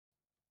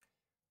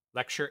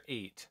Lecture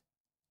 8,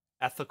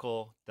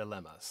 Ethical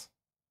Dilemmas.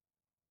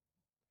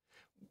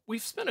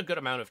 We've spent a good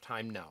amount of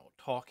time now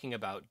talking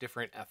about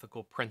different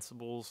ethical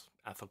principles,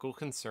 ethical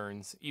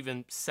concerns,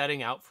 even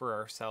setting out for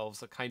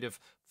ourselves a kind of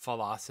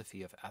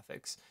philosophy of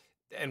ethics.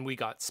 And we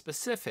got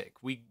specific.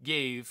 We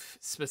gave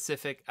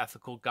specific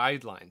ethical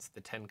guidelines,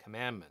 the Ten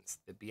Commandments,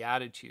 the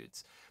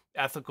Beatitudes,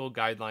 ethical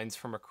guidelines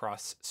from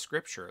across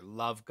Scripture: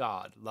 love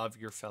God, love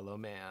your fellow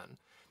man,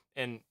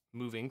 and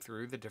moving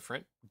through the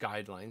different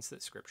guidelines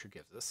that Scripture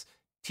gives us,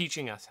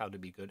 teaching us how to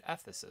be good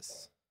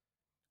ethicists.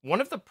 One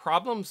of the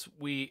problems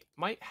we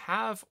might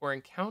have or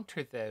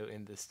encounter, though,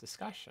 in this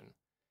discussion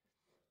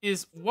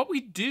is what we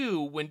do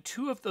when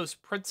two of those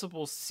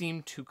principles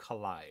seem to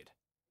collide.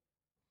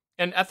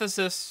 And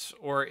ethicists,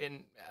 or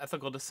in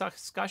ethical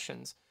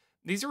discussions,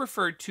 these are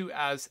referred to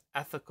as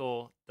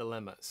ethical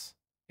dilemmas.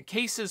 In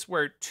cases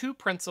where two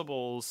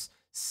principles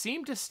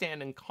seem to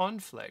stand in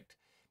conflict,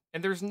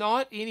 and there's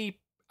not any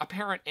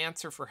apparent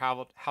answer for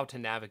how to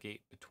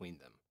navigate between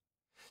them.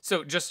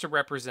 So, just to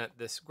represent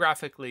this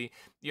graphically,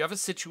 you have a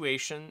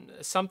situation,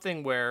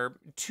 something where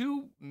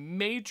two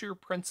major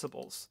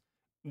principles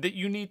that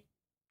you need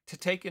to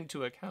take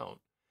into account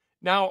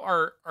now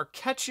are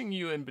catching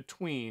you in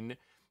between,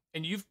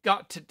 and you've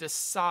got to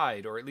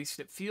decide, or at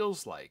least it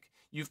feels like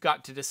you've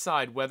got to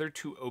decide whether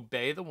to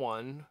obey the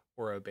one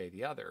or obey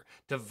the other,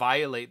 to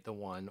violate the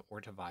one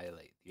or to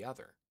violate the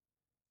other.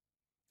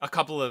 A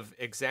couple of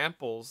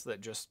examples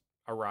that just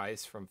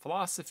arise from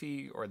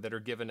philosophy or that are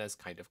given as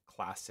kind of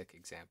classic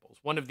examples.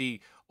 One of the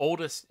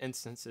oldest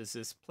instances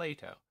is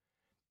Plato.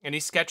 And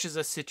he sketches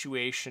a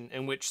situation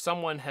in which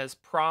someone has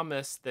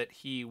promised that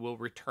he will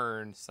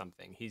return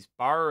something. He's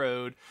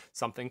borrowed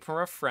something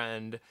from a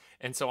friend.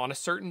 And so on a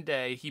certain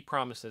day, he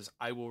promises,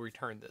 I will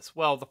return this.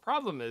 Well, the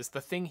problem is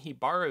the thing he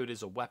borrowed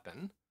is a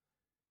weapon.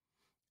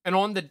 And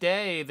on the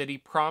day that he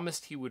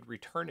promised he would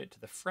return it to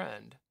the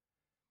friend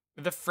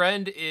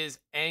is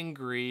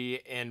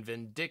angry and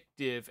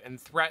vindictive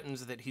and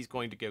threatens that he's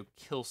going to go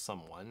kill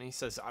someone. He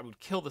says, I would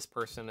kill this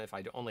person if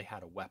I only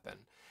had a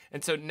weapon.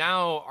 And so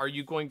now, are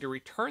you going to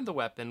return the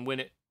weapon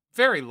when it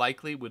very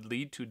likely would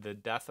lead to the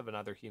death of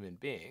another human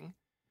being?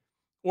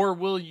 Or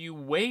will you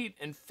wait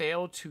and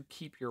fail to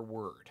keep your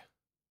word?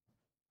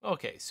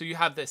 Okay, so you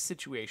have this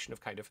situation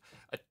of kind of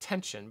a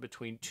tension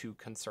between two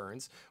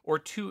concerns or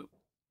two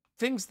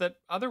things that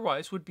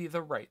otherwise would be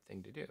the right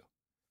thing to do.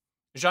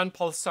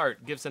 Jean-Paul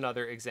Sartre gives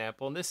another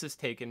example, and this is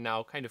taken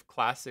now kind of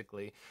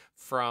classically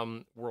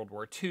from World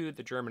War II,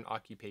 the German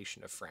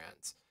occupation of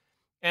France.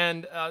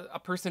 And a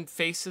person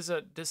faces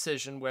a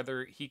decision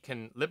whether he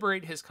can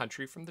liberate his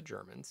country from the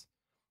Germans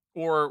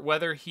or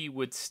whether he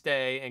would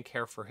stay and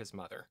care for his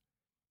mother.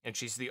 And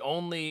she's the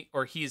only,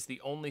 or he is the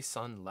only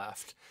son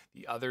left.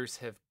 The others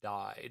have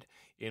died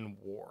in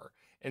war.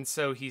 And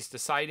so he's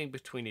deciding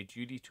between a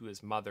duty to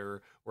his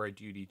mother or a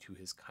duty to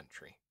his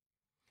country.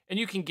 And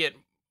you can get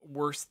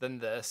worse than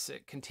this.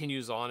 It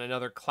continues on.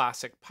 Another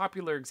classic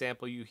popular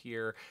example you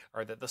hear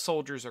are that the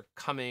soldiers are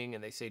coming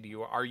and they say to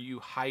you, are you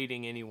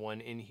hiding anyone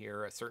in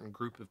here, a certain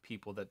group of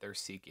people that they're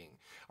seeking?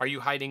 Are you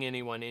hiding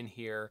anyone in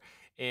here?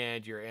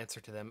 And your answer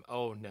to them,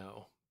 oh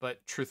no.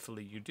 But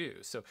truthfully, you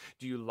do. So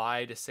do you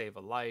lie to save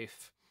a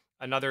life?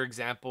 Another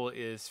example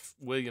is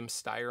William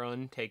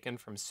Styron, taken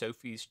from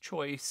Sophie's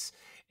Choice.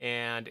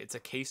 And it's a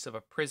case of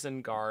a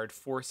prison guard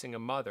forcing a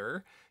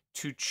mother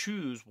to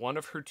choose one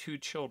of her two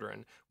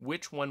children.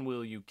 Which one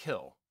will you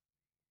kill?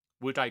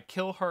 Would I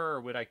kill her,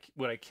 or would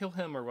I kill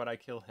him, or would I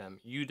kill him?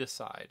 You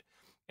decide.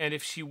 And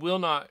if she will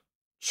not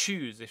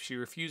choose, if she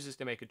refuses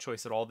to make a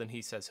choice at all, then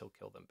he says he'll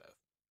kill them both.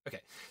 Okay,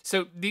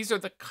 so these are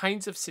the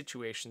kinds of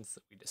situations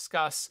that we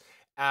discuss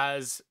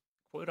as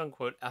quote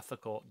unquote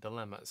ethical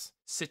dilemmas,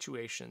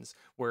 situations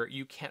where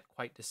you can't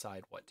quite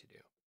decide what to do.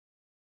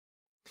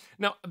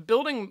 Now,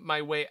 building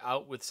my way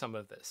out with some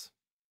of this,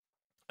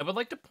 I would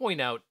like to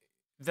point out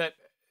that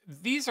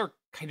these are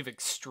kind of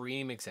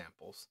extreme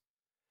examples.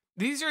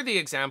 These are the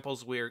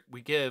examples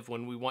we give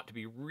when we want to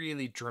be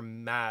really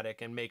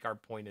dramatic and make our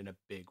point in a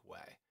big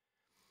way.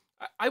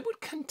 I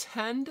would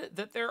contend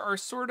that there are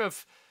sort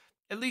of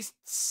at least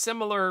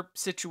similar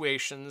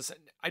situations.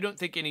 I don't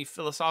think any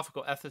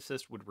philosophical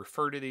ethicist would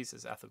refer to these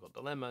as ethical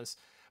dilemmas,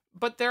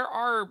 but there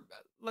are,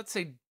 let's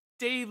say,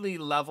 daily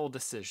level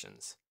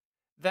decisions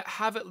that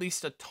have at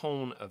least a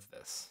tone of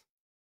this.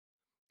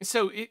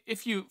 So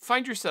if you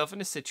find yourself in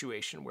a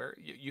situation where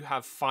you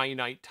have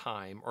finite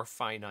time or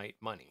finite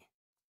money,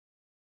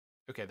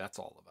 okay, that's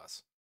all of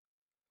us.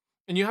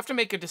 And you have to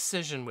make a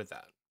decision with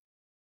that.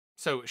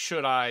 So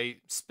should I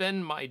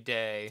spend my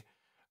day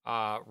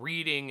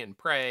reading and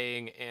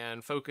praying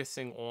and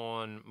focusing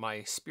on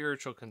my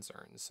spiritual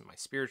concerns and my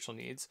spiritual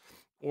needs?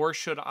 Or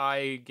should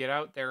I get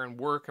out there and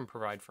work and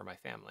provide for my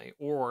family?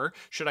 Or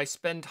should I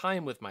spend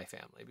time with my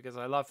family because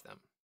I love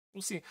them?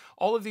 We'll see.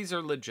 All of these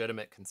are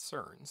legitimate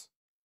concerns.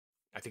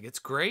 I think it's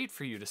great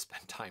for you to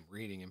spend time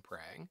reading and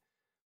praying.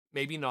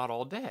 Maybe not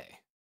all day.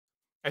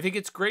 I think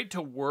it's great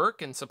to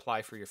work and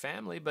supply for your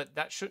family, but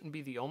that shouldn't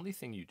be the only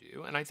thing you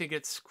do. And I think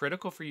it's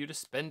critical for you to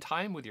spend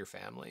time with your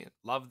family and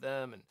love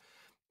them and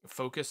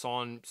Focus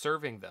on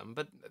serving them,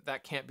 but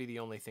that can't be the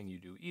only thing you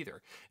do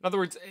either. In other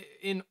words,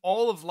 in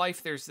all of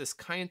life, there's this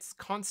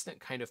constant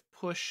kind of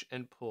push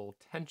and pull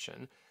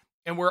tension.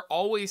 And we're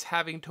always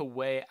having to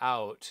weigh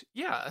out,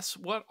 yes,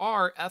 what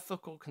are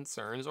ethical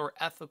concerns or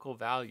ethical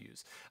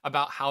values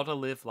about how to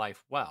live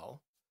life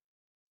well?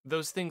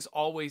 Those things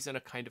always in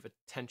a kind of a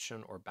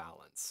tension or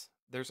balance.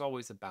 There's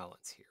always a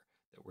balance here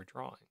that we're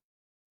drawing.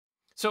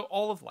 So,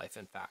 all of life,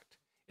 in fact,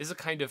 is a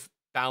kind of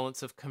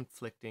balance of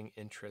conflicting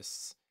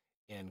interests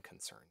and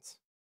concerns.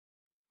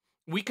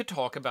 We could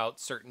talk about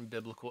certain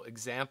biblical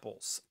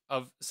examples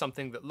of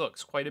something that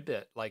looks quite a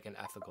bit like an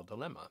ethical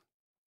dilemma.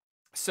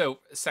 So,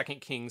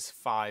 2 Kings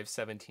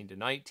 5:17 to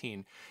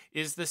 19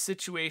 is the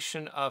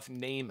situation of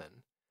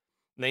Naaman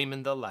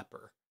the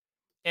leper.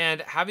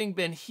 And having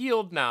been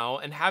healed now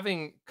and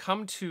having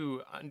come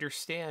to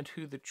understand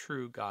who the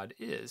true God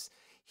is,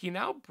 he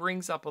now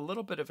brings up a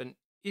little bit of an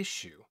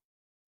issue.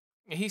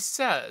 He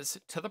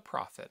says to the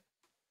prophet,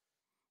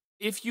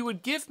 "If you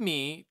would give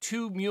me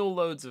 2 mule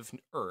loads of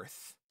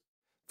earth,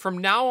 from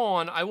now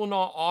on I will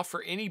not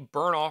offer any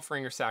burnt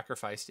offering or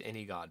sacrifice to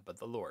any God but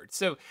the Lord."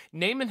 So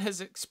Naaman has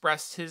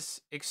expressed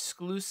his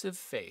exclusive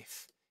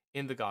faith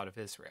in the God of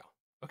Israel.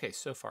 Okay,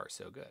 so far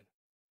so good.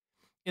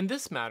 "In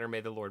this matter,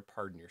 may the Lord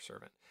pardon your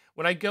servant.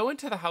 When I go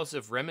into the house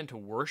of Rimmon to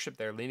worship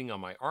there leaning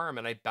on my arm,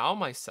 and I bow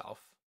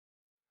myself,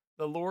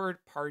 the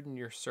Lord pardon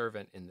your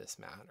servant in this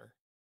matter."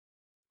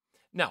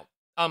 Now,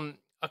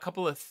 a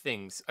couple of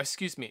things.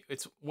 Excuse me.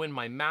 It's when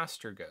my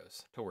master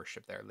goes to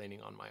worship there,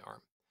 leaning on my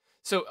arm.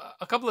 So,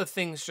 a couple of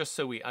things just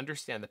so we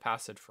understand the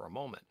passage for a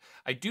moment.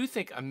 I do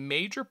think a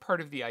major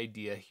part of the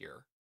idea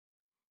here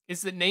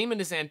is that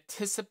Naaman is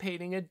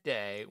anticipating a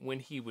day when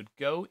he would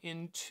go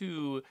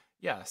into,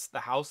 yes,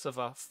 the house of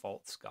a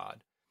false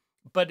god,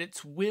 but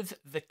it's with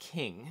the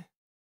king.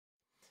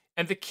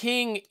 And the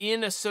king,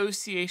 in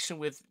association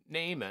with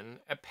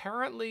Naaman,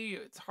 apparently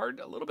it's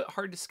a little bit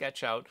hard to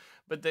sketch out,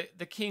 but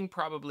the king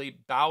probably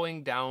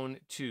bowing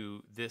down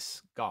to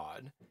this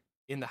god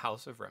in the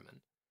house of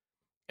Rimmon.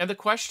 And the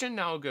question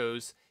now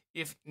goes,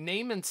 if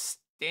Naaman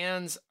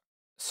stands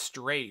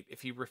straight,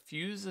 if he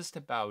refuses to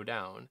bow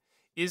down,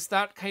 is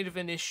that kind of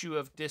an issue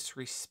of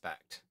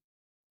disrespect?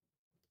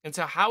 And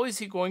so, how is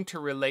he going to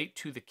relate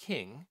to the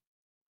king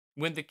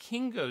when the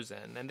king goes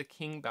in and the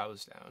king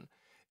bows down?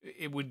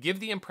 It would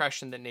give the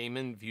impression that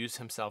Naaman views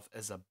himself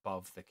as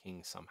above the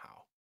king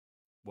somehow.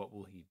 What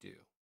will he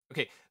do?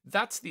 Okay,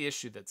 that's the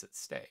issue that's at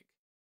stake.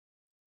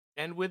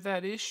 And with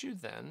that issue,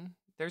 then,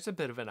 there's a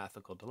bit of an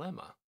ethical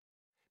dilemma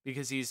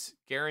because he's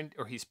guaranteed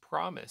or he's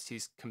promised,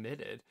 he's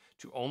committed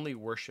to only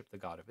worship the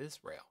God of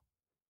Israel.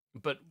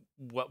 But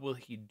what will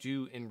he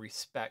do in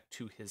respect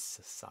to his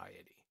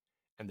society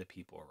and the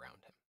people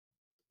around him?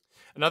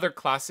 Another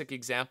classic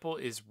example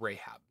is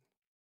Rahab.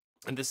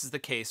 And this is the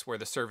case where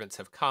the servants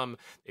have come,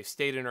 they've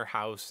stayed in her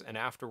house, and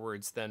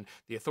afterwards, then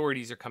the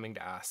authorities are coming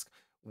to ask,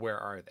 where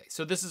are they?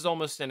 So, this is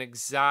almost an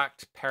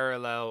exact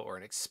parallel or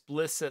an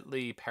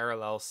explicitly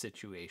parallel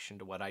situation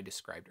to what I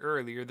described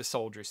earlier, the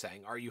soldier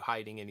saying, "Are you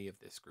hiding any of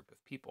this group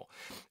of people?"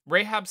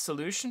 Rahab's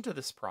solution to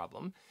this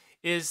problem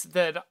is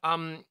that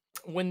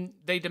when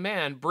they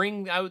demand,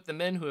 "Bring out the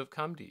men who have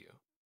come to you,"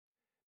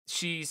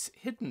 she's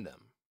hidden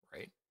them,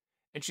 right?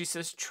 And she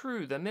says,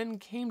 "True, the men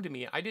came to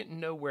me. I didn't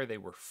know where they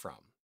were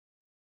from.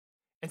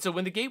 And so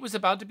when the gate was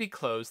about to be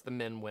closed, the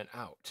men went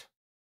out.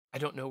 I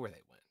don't know where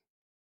they went.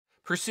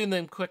 Pursue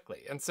them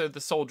quickly." And so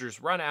the soldiers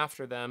run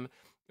after them.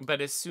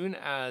 But as soon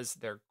as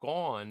they're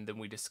gone, then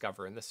we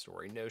discover in the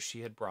story, no,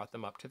 she had brought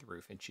them up to the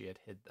roof and she had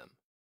hid them.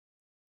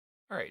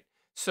 All right.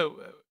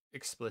 So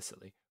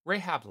explicitly,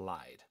 Rahab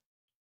lied.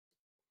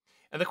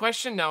 And the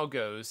question now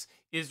goes,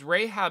 is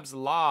Rahab's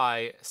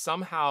lie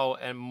somehow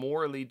a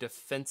morally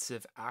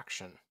defensive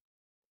action?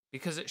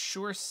 Because it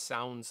sure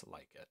sounds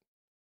like it.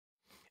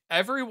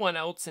 Everyone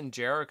else in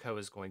Jericho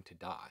is going to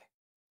die.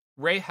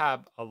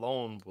 Rahab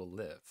alone will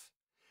live.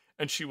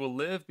 And she will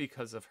live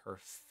because of her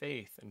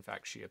faith. In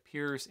fact, she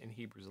appears in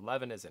Hebrews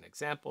 11 as an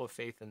example of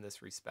faith in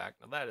this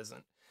respect. Now, that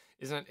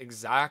isn't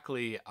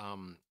exactly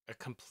a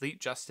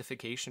complete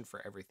justification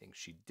for everything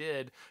she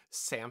did.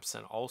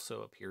 Samson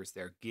also appears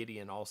there.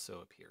 Gideon also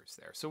appears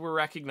there. So we're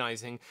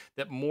recognizing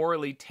that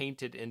morally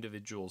tainted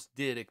individuals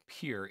did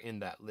appear in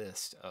that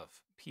list of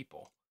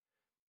people.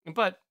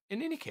 But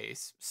in any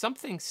case,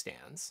 something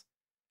stands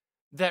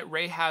that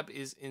Rahab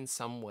is in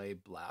some way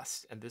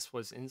blessed, and this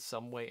was in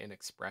some way an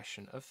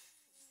expression of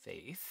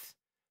faith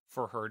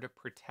for her to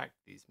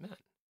protect these men.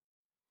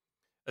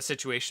 A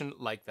situation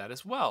like that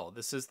as well.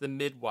 This is the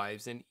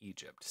midwives in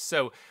Egypt.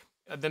 So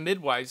the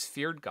midwives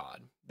feared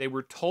God. They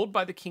were told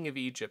by the king of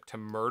Egypt to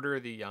murder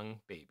the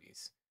young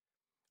babies.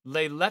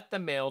 They let the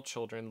male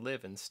children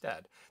live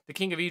instead. The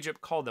king of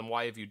Egypt called them,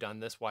 "Why have you done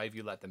this? Why have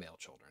you let the male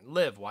children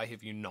live? Why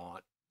have you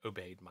not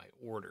obeyed my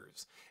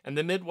orders?" And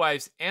the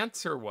midwife's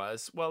answer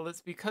was, "Well,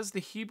 it's because the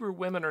Hebrew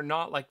women are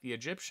not like the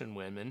Egyptian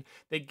women.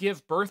 They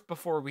give birth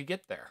before we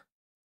get there."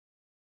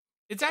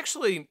 It's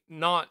actually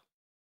not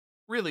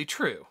really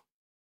true.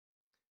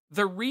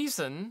 The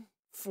reason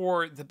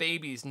for the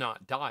babies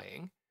not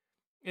dying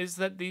is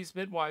that these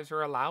midwives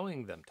are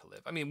allowing them to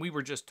live. I mean, we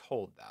were just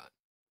told that.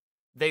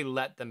 They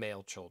let the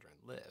male children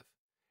live.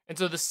 And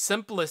so the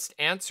simplest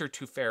answer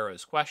to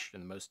Pharaoh's question,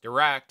 the most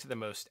direct, the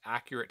most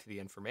accurate to the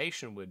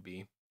information would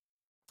be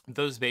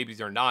those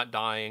babies are not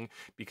dying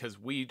because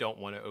we don't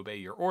want to obey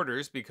your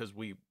orders because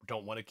we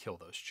don't want to kill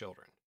those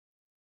children.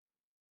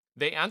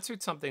 They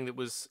answered something that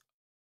was,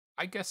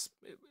 I guess,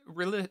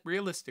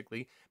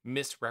 realistically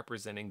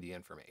misrepresenting the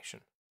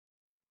information.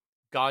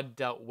 God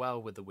dealt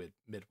well with the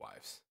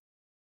midwives.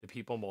 The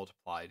people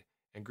multiplied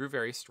and grew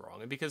very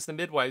strong. And because the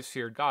midwives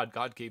feared God,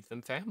 God gave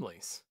them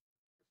families.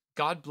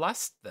 God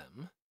blessed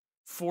them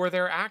for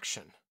their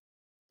action,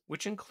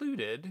 which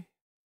included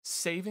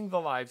saving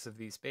the lives of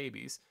these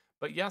babies,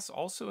 but yes,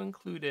 also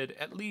included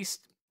at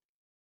least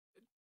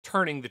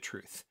turning the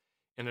truth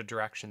in a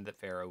direction that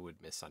Pharaoh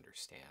would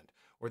misunderstand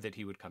or that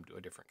he would come to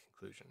a different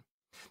conclusion.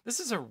 This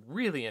is a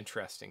really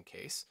interesting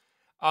case.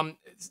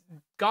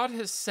 God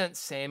has sent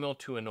Samuel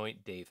to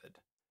anoint David.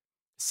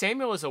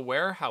 Samuel is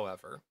aware,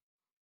 however,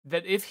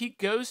 that if he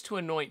goes to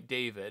anoint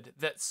David,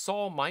 that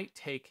Saul might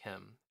take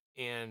him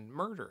and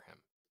murder him.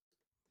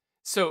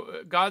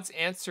 So God's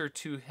answer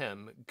to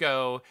him,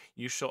 go,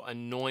 you shall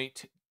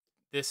anoint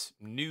this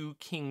new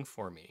king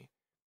for me,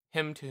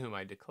 him to whom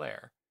I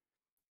declare.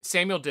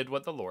 Samuel did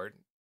what the Lord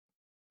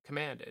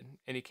commanded,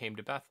 and he came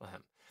to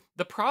Bethlehem.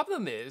 The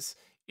problem is,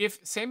 if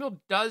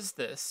Samuel does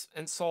this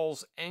and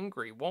Saul's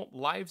angry, won't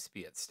lives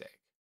be at stake?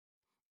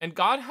 And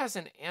God has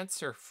an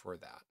answer for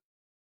that.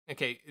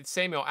 Okay,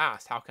 Samuel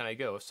asked, how can I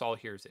go? If Saul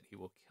hears it, he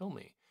will kill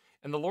me.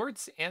 And the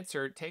Lord's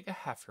answered, take a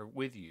heifer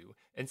with you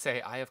and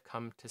say, I have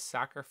come to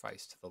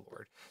sacrifice to the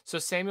Lord. So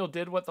Samuel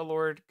did what the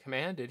Lord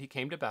commanded. He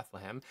came to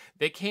Bethlehem.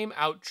 They came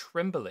out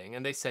trembling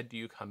and they said, do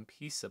you come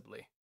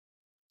peaceably?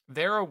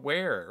 They're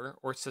aware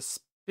or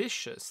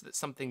suspicious that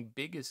something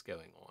big is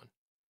going on.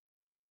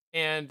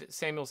 And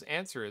Samuel's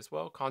answer is,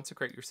 well,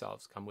 consecrate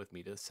yourselves, come with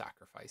me to the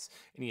sacrifice.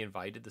 And he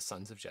invited the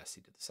sons of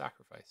Jesse to the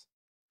sacrifice.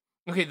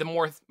 Okay,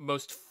 the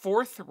most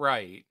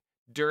forthright,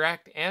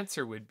 direct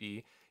answer would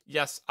be,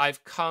 yes,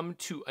 I've come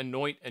to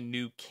anoint a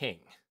new king.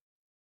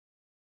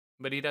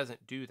 But he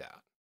doesn't do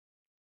that.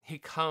 He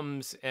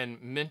comes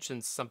and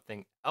mentions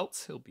something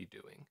else he'll be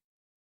doing,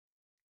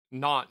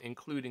 not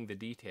including the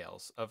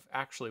details of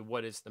actually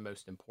what is the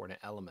most important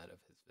element of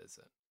his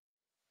visit.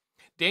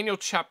 Daniel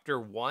chapter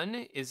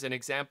 1 is an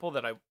example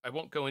that I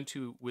won't go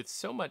into with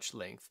so much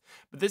length,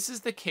 but this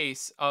is the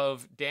case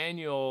of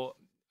Daniel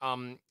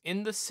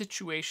in the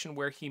situation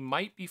where he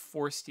might be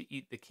forced to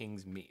eat the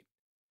king's meat.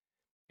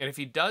 And if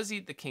he does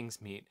eat the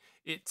king's meat,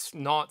 it's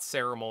not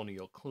ceremonially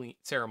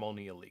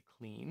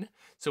clean.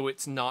 So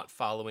it's not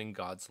following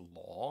God's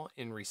law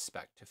in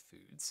respect to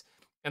foods.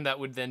 And that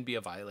would then be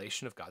a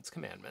violation of God's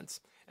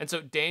commandments. And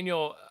so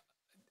Daniel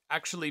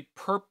actually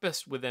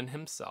purposed within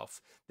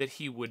himself that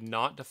he would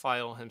not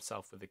defile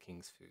himself with the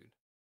king's food.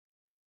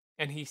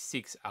 And he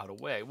seeks out a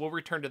way. We'll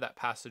return to that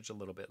passage a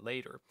little bit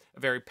later. A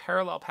very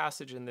parallel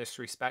passage in this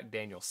respect,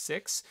 Daniel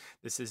 6.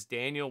 This is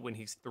Daniel when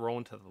he's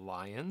thrown to the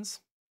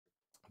lions.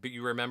 But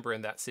you remember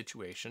in that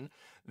situation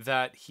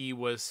that he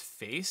was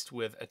faced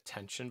with a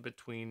tension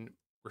between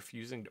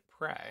refusing to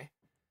pray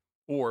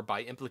or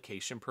by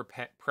implication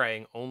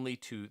praying only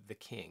to the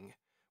king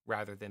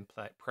rather than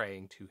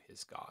praying to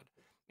his God.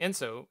 And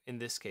so in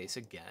this case,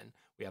 again,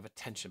 we have a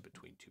tension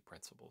between two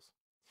principles.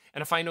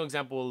 And a final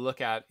example we'll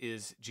look at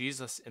is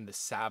Jesus in the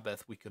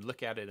Sabbath. We could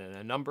look at it in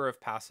a number of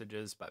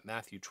passages, but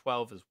Matthew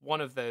 12 is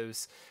one of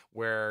those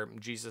where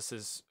Jesus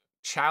is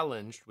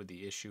challenged with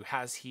the issue,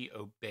 has he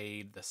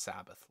obeyed the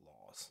Sabbath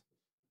laws?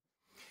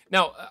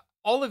 Now,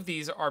 all of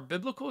these are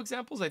biblical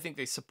examples. I think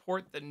they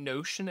support the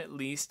notion, at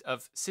least,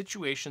 of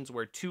situations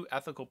where two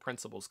ethical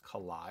principles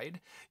collide.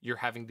 You're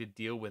having to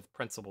deal with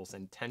principles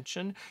in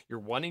tension. You're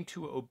wanting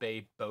to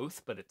obey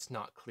both, but it's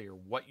not clear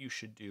what you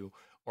should do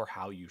or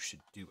how you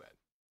should do it.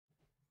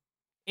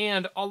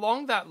 And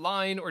along that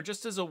line, or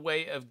just as a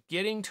way of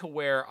getting to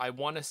where I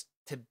want us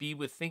to be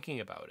with thinking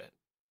about it,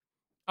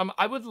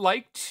 I would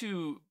like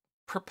to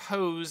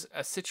propose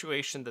a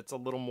situation that's a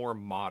little more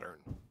modern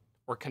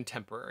or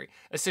contemporary,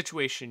 a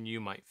situation you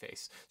might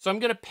face. So I'm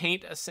going to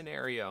paint a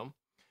scenario.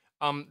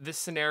 This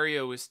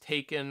scenario is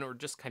taken or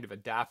just kind of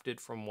adapted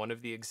from one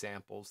of the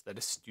examples that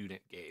a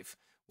student gave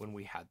when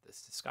we had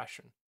this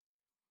discussion.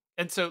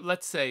 And so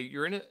let's say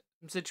you're in a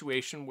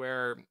situation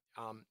where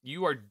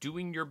you are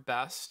doing your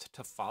best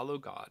to follow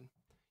God.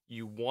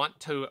 You want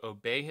to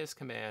obey his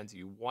commands.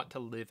 You want to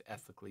live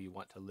ethically. You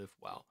want to live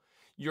well.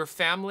 Your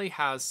family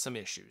has some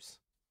issues.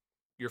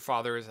 Your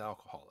father is an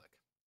alcoholic,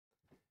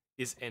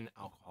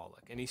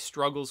 and he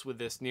struggles with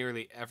this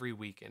nearly every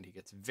weekend. He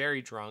gets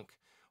very drunk.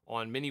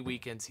 On many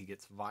weekends, he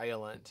gets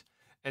violent.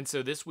 And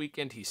so this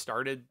weekend, he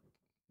started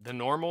the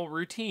normal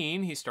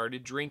routine. He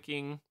started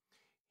drinking.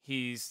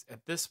 He's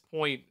at this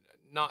point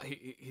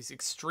he's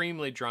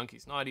extremely drunk.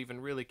 He's not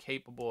even really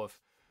capable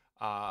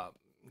of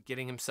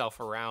getting himself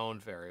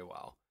around very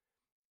well.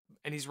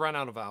 And he's run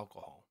out of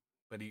alcohol,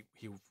 but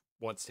he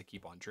wants to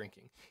keep on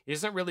drinking. He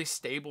isn't really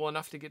stable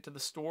enough to get to the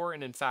store,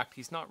 and in fact,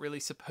 he's not really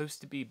supposed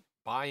to be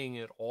buying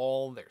it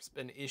all. There's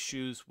been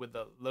issues with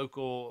the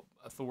local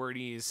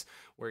authorities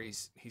where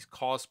he's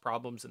caused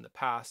problems in the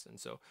past, and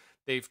so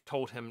they've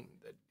told him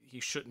that he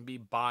shouldn't be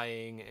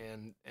buying,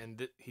 and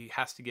that he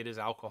has to get his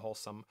alcohol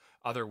some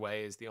other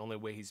way is the only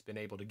way he's been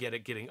able to get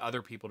it, getting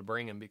other people to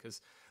bring him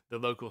because the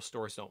local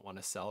stores don't want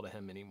to sell to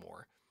him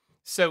anymore.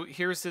 So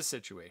here's his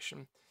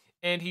situation.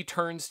 And he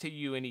turns to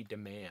you and he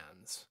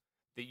demands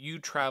that you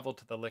travel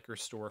to the liquor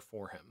store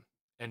for him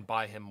and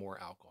buy him more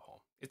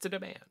alcohol. It's a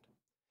demand.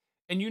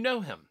 And you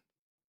know him.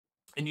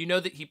 And you know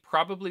that he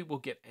probably will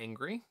get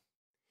angry.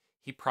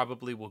 He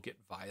probably will get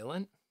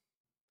violent.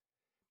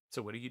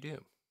 So what do you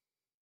do?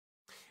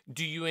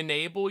 Do you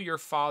enable your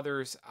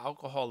father's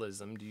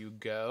alcoholism? Do you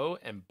go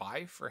and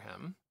buy for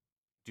him?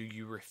 Do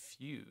you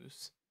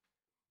refuse?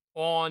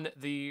 On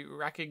the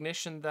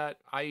recognition that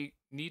I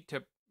need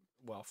to,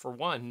 well, for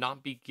one,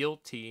 not be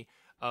guilty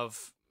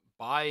of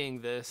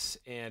buying this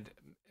and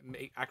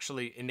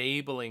actually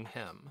enabling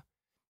him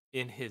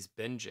in his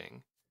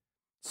binging.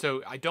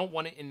 So I don't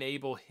want to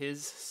enable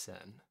his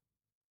sin.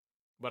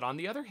 But on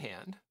the other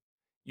hand,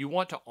 you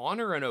want to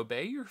honor and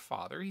obey your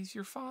father. He's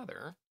your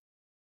father.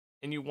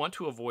 And you want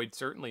to avoid,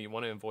 certainly, you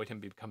want to avoid him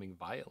becoming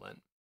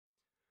violent.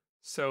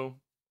 So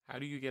how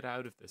do you get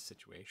out of this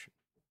situation?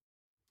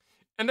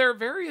 And there are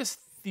various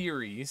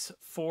theories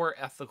for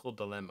ethical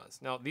dilemmas.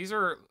 Now, these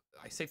are,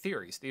 I say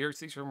theories,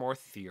 these are more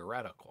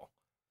theoretical.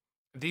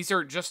 These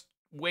are just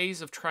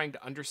ways of trying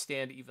to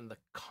understand even the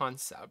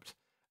concept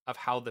of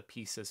how the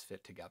pieces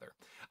fit together.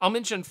 I'll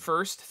mention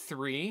first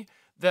three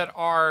that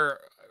are,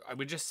 I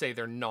would just say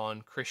they're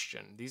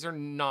non-Christian. These are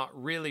not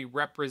really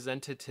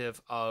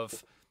representative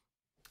of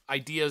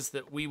ideas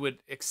that we would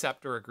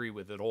accept or agree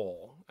with at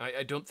all.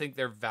 I don't think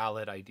they're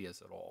valid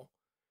ideas at all.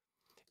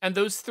 And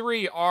those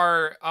three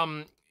are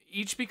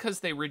each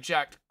because they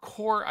reject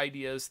core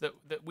ideas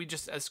that we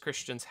just as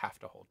Christians have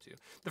to hold to.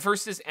 The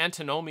first is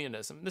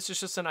antinomianism. This is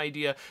just an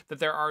idea that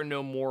there are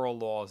no moral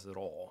laws at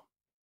all.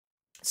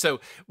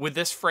 So with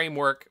this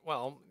framework,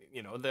 well,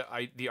 you know,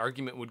 the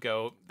argument would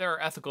go, there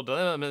are ethical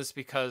dilemmas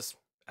because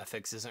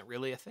ethics isn't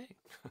really a thing.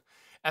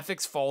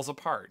 Ethics falls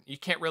apart. You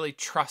can't really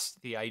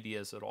trust the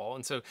ideas at all.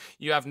 And so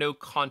you have no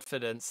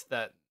confidence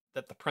that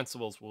the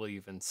principles will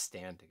even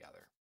stand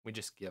together. We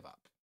just give up.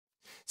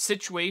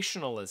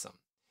 Situationalism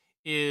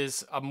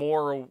is a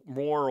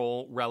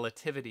moral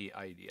relativity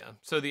idea.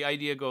 So the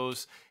idea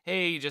goes,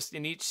 hey, just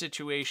in each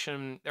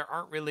situation, there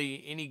aren't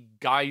really any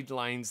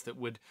guidelines that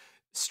would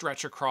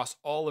stretch across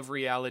all of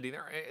reality.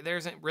 There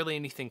isn't really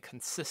anything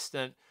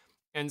consistent.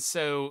 And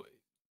so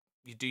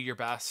you do your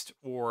best,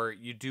 or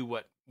you do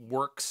what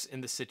works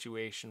in the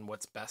situation,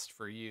 what's best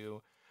for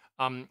you.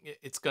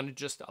 It's going to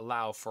just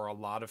allow for a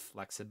lot of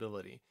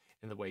flexibility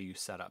in the way you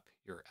set up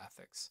your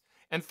ethics.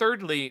 And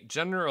thirdly,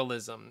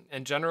 generalism.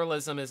 And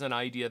generalism is an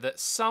idea that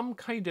some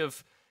kind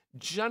of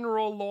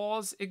general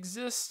laws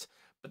exist,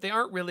 but they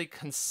aren't really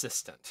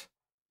consistent.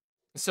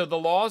 So the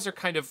laws are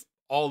kind of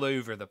all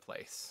over the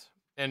place.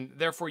 And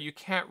therefore, you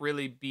can't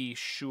really be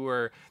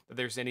sure that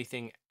there's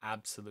anything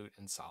absolute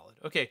and solid.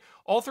 Okay,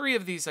 all three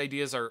of these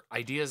ideas are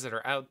ideas that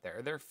are out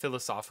there. They're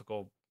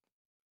philosophical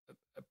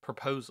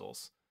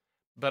proposals,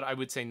 but I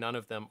would say none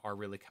of them are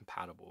really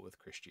compatible with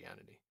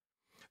Christianity.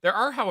 There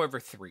are, however,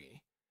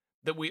 three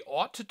that we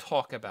ought to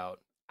talk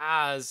about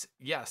as,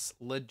 yes,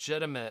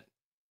 legitimate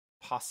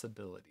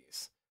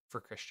possibilities for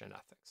Christian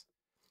ethics.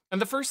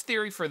 And the first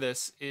theory for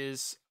this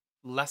is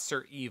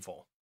lesser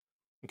evil.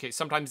 Okay,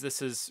 sometimes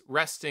this is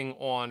resting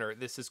on, or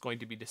this is going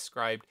to be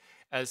described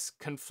as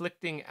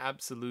conflicting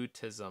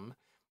absolutism,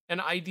 an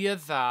idea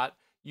that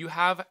you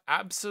have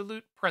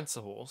absolute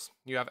principles,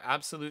 you have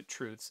absolute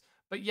truths,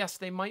 but yes,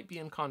 they might be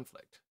in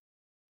conflict.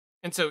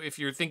 And so if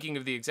you're thinking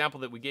of the example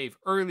that we gave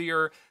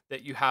earlier,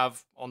 that you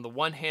have on the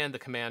one hand the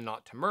command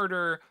not to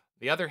murder,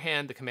 the other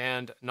hand the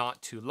command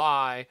not to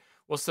lie,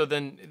 well, so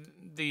then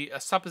the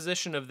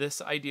supposition of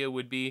this idea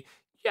would be,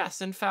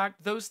 yes, in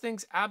fact, those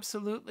things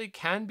absolutely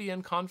can be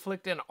in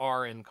conflict and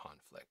are in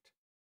conflict.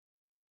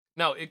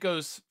 Now, it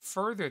goes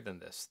further than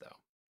this, though.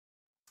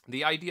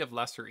 The idea of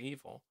lesser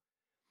evil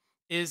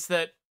is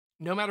that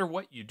no matter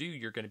what you do,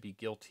 you're going to be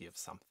guilty of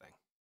something.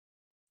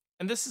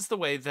 And this is the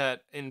way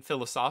that in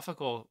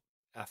philosophical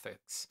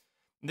ethics,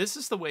 this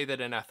is the way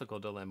that an ethical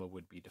dilemma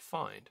would be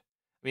defined.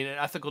 I mean, an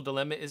ethical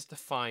dilemma is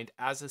defined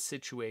as a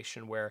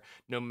situation where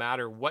no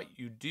matter what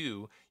you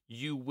do,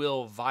 you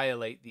will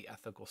violate the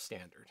ethical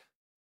standard.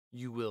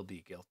 You will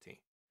be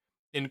guilty.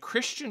 In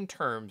Christian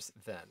terms,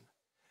 then,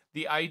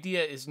 the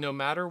idea is no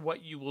matter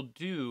what you will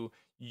do,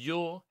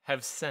 you'll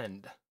have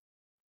sinned.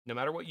 No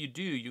matter what you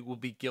do, you will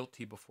be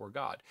guilty before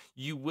God.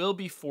 You will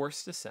be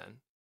forced to sin.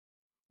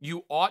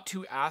 You ought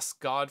to ask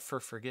God for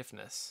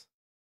forgiveness.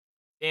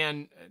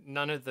 And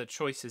none of the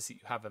choices that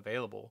you have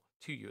available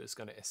to you is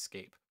going to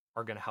escape,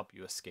 are going to help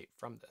you escape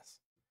from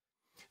this.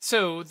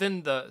 So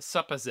then the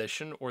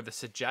supposition or the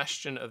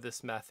suggestion of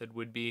this method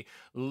would be,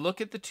 look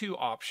at the two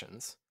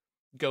options,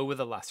 go with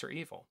a lesser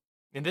evil.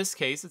 In this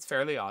case, it's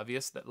fairly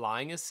obvious that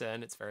lying is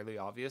sin. It's fairly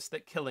obvious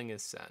that killing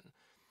is sin.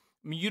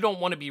 You don't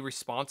want to be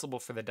responsible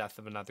for the death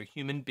of another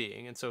human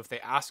being. And so if they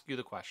ask you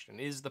the question,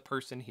 is the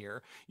person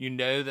here? You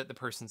know that the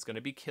person's going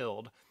to be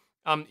killed.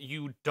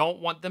 You don't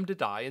want them to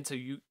die, and so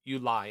you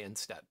lie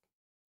instead.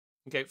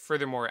 Okay.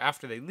 Furthermore,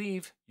 after they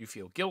leave, you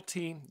feel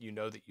guilty. You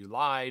know that you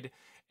lied,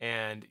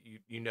 and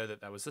you know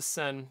that that was a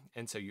sin.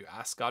 And so you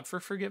ask God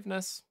for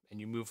forgiveness and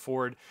you move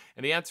forward.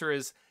 And the answer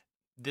is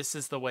this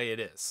is the way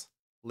it is.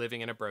 Living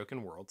in a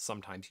broken world,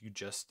 sometimes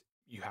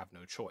you have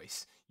no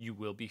choice. You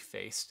will be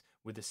faced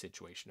with the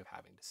situation of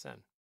having to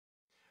sin.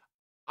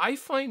 I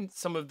find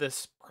some of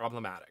this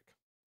problematic.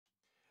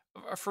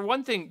 For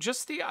one thing,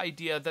 just the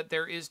idea that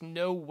there is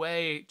no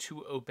way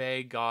to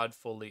obey God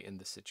fully in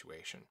the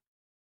situation.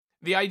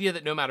 The idea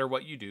that no matter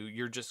what you do,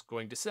 you're just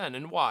going to sin.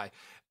 And why?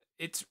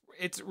 It's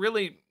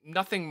really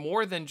nothing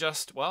more than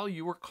just, well,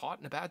 you were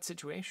caught in a bad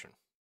situation.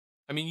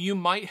 I mean, you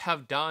might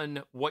have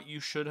done what you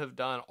should have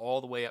done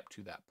all the way up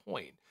to that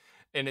point.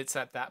 And it's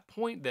at that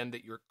point then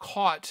that you're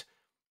caught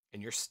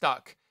and you're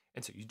stuck.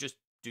 And so you just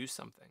do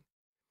something.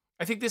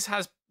 I think this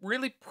has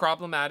really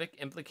problematic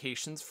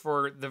implications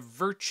for the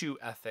virtue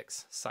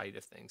ethics side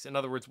of things. In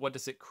other words, what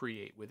does it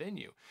create within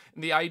you?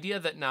 And the idea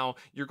that now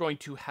you're going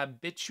to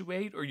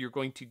habituate or you're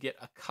going to get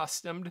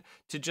accustomed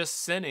to just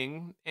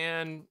sinning.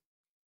 And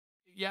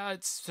yeah,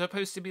 it's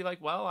supposed to be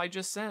like, well, I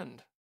just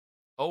sinned.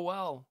 Oh,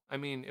 well, I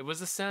mean, it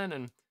was a sin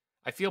and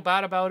I feel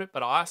bad about it,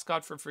 but I'll ask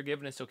God for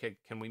forgiveness. Okay,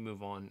 can we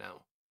move on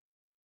now?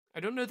 I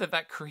don't know that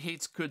that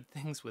creates good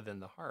things within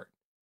the heart.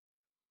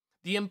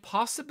 The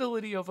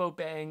impossibility of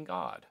obeying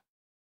God,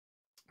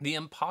 the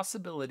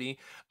impossibility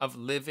of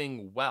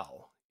living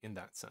well in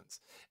that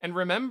sense. And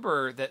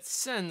remember that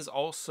sins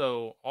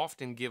also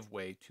often give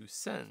way to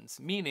sins,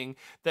 meaning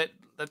that,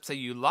 let's say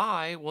you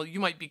lie, well, you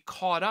might be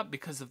caught up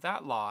because of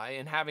that lie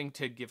and having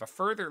to give a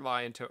further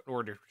lie in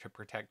order to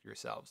protect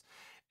yourself,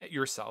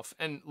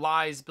 and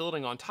lies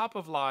building on top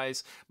of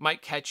lies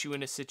might catch you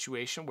in a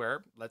situation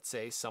where, let's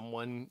say,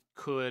 someone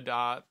could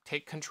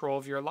take control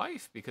of your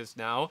life because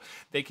now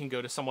they can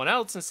go to someone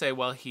else and say,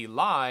 well, he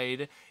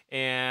lied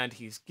and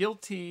he's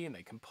guilty, and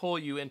they can pull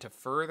you into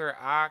further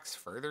acts,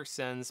 further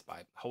sins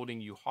by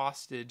holding you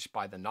hostage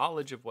by the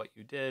knowledge of what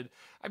you did.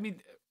 I mean,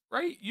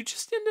 right, you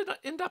just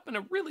end up in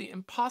a really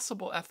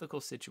impossible ethical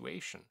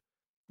situation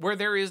where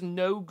there is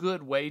no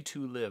good way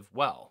to live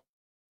well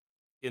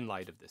in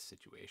light of this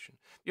situation.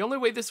 The only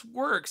way this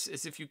works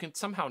is if you can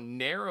somehow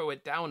narrow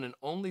it down and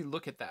only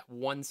look at that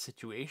one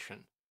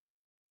situation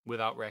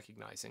without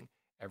recognizing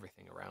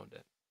everything around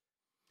it.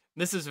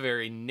 This is a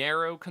very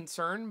narrow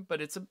concern,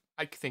 but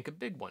I think, a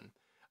big one.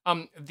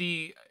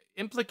 The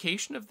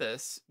implication of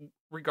this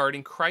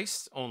regarding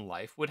Christ's own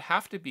life would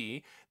have to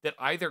be that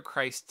either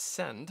Christ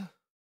sinned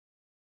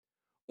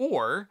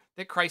or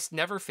that Christ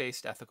never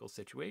faced ethical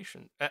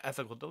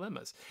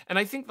dilemmas. And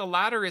I think the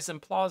latter is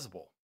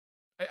implausible.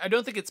 I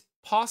don't think it's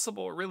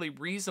possible or really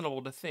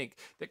reasonable to think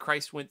that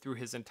Christ went through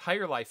his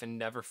entire life and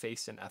never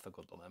faced an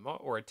ethical dilemma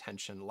or a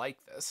tension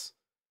like this.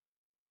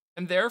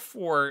 And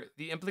therefore,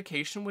 the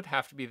implication would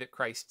have to be that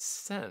Christ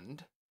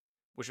sinned,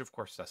 which of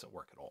course doesn't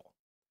work at all.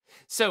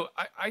 So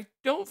I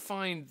don't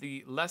find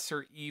the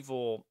lesser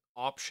evil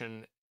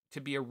option to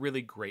be a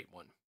really great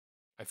one.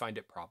 I find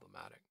it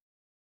problematic.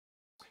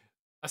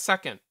 A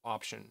second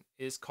option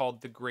is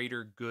called the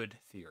greater good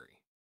theory.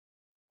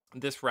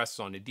 This rests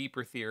on a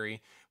deeper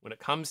theory when it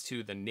comes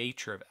to the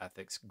nature of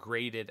ethics,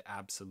 graded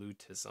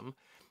absolutism.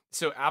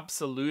 So,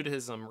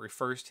 absolutism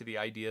refers to the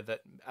idea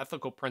that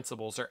ethical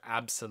principles are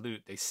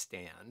absolute, they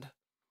stand,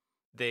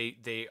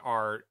 they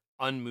are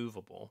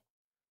unmovable,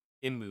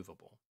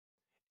 immovable.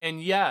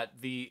 And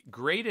yet, the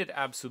graded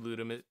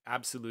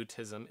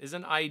absolutism is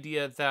an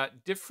idea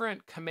that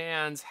different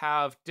commands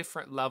have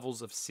different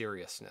levels of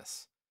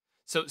seriousness.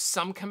 So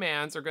some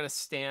commands are going to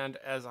stand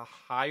as a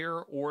higher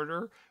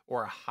order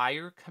or a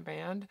higher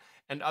command,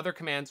 and other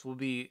commands will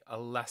be a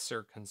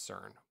lesser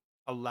concern,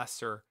 a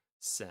lesser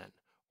sin,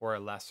 or a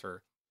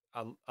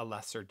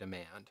lesser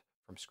demand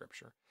from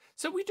Scripture.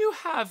 So we do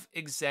have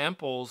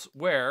examples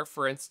where,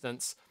 for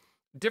instance,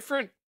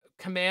 different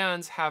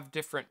commands have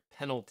different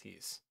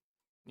penalties.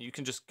 You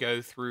can just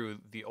go through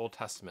the Old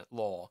Testament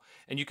law,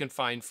 and you can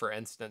find, for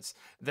instance,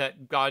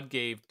 that God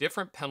gave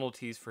different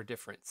penalties for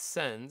different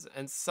sins,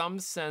 and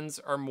some sins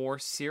are more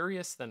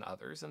serious than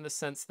others in the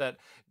sense that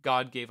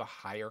God gave a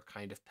higher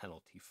kind of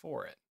penalty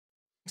for it.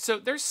 So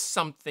there's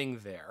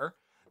something there,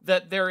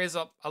 that there is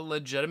a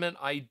legitimate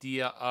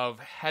idea of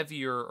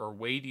heavier or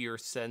weightier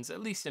sins,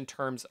 at least in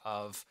terms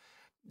of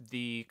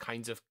the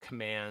kinds of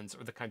commands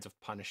or the kinds of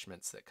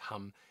punishments that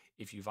come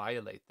if you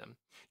violate them.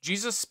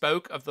 Jesus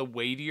spoke of the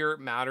weightier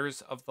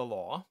matters of the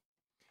law.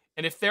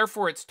 And if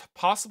therefore it's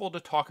possible to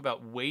talk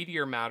about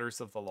weightier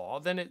matters of the law,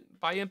 then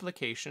by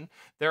implication,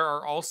 there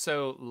are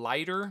also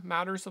lighter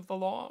matters of the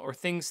law, or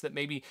things that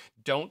maybe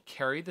don't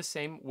carry the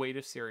same weight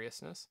of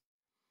seriousness.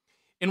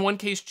 In one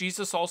case,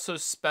 Jesus also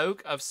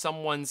spoke of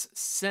someone's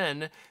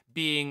sin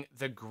being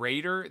the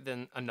greater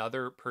than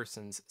another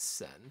person's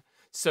sin.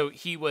 So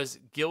he was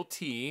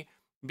guilty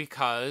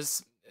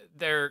because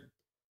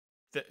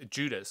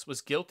Judas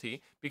was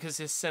guilty because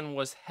his sin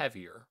was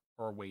heavier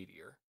or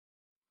weightier.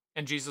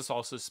 And Jesus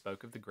also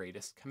spoke of the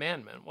greatest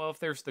commandment. Well, if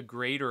there's the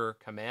greater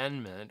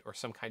commandment or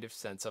some kind of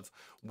sense of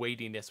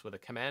weightiness with a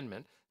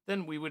commandment,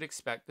 then we would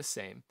expect the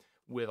same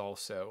with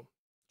also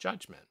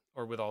judgment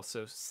or with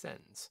also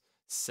sins.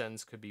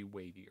 Sins could be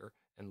weightier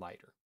and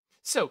lighter.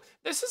 So,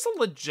 this is a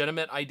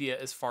legitimate idea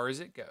as far as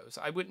it goes.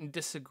 I wouldn't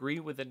disagree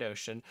with the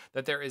notion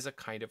that there is a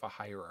kind of a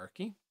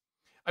hierarchy.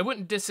 I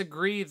wouldn't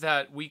disagree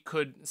that we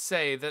could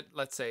say that,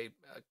 let's say,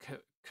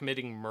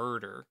 committing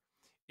murder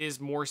is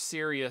more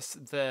serious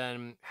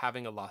than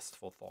having a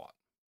lustful thought,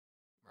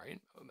 right?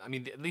 I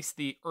mean, at least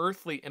the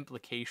earthly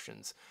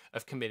implications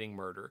of committing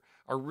murder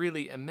are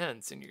really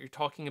immense. And you're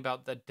talking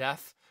about the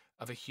death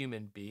of a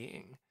human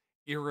being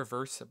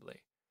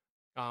irreversibly.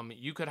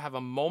 You could have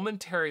a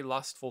momentary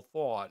lustful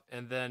thought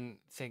and then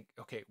think,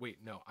 okay, wait,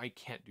 no, I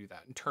can't do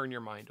that, and turn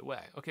your mind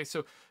away. Okay,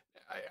 so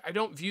I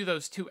don't view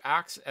those two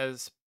acts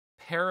as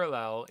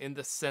parallel in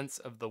the sense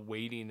of the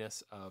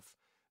weightiness of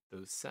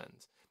those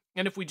sins.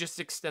 And if we just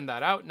extend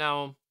that out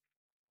now,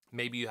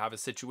 maybe you have a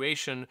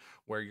situation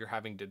where you're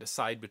having to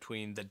decide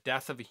between the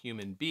death of a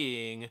human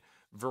being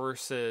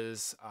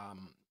versus,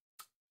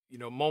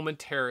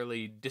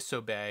 momentarily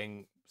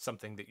disobeying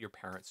something that your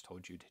parents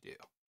told you to do.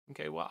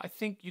 Okay, well, I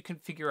think you can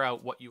figure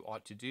out what you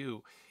ought to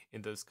do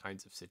in those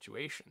kinds of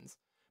situations.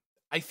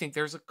 I think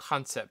there's a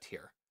concept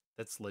here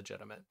that's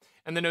legitimate.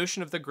 And the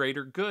notion of the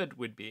greater good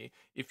would be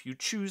if you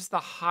choose the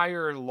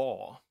higher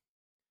law,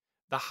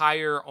 the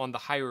higher on the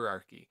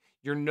hierarchy,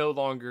 you're no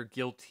longer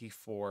guilty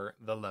for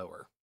the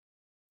lower.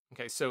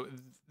 Okay, so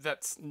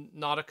that's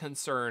not a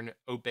concern.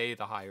 Obey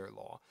the higher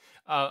law.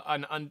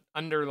 An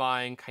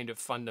underlying kind of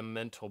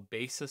fundamental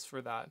basis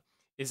for that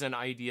is an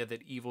idea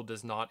that evil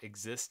does not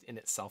exist in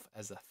itself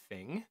as a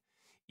thing.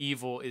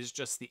 Evil is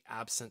just the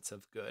absence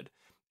of good.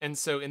 And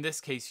so in this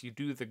case, you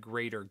do the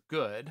greater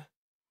good,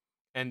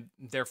 and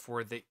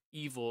therefore the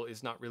evil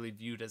is not really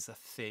viewed as a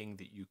thing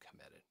that you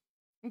committed.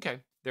 Okay,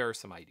 there are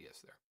some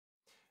ideas there.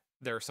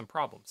 There are some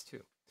problems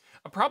too.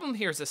 A problem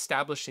here is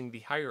establishing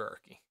the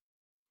hierarchy.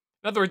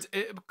 In other words,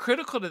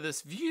 critical to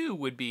this view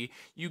would be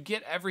you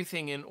get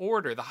everything in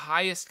order, the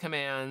highest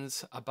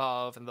commands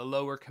above and the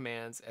lower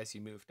commands as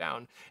you move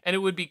down. And it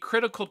would be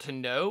critical to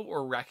know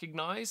or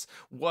recognize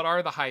what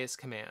are the highest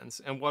commands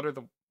and what are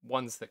the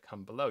ones that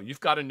come below. You've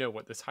got to know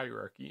what this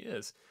hierarchy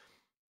is.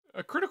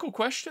 A critical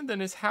question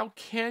then is, how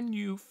can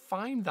you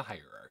find the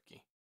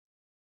hierarchy?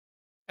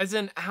 As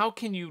in, how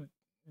can you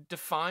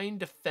define,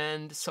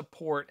 defend,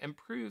 support, and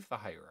prove the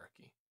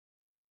hierarchy?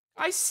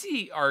 I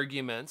see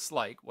arguments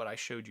like what I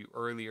showed you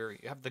earlier.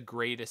 You have the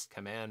greatest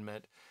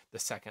commandment, the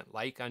second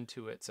like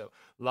unto it. So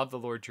love the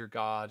Lord your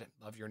God,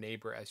 love your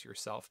neighbor as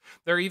yourself.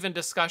 There are even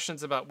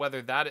discussions about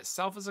whether that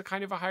itself is a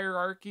kind of a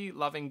hierarchy.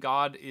 Loving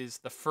God is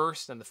the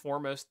first and the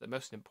foremost, the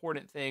most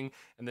important thing.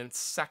 And then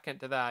second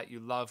to that, you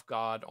love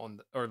God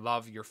or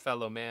love your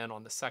fellow man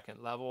on the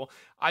second level.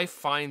 I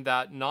find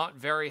that not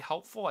very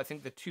helpful. I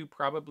think the two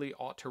probably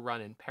ought to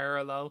run in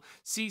parallel.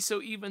 See,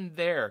 so even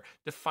there,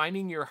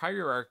 defining your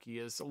hierarchy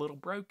is a little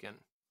broken.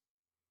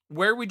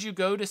 Where would you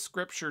go to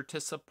scripture to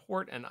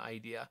support an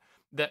idea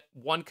that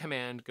one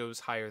command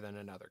goes higher than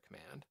another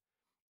command?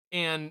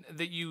 And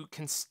that you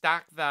can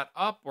stack that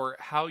up, or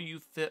how you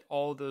fit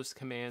all those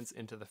commands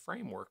into the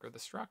framework or the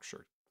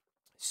structure.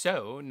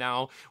 So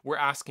now we're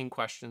asking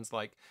questions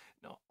like,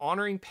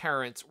 honoring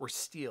parents or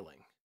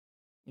stealing,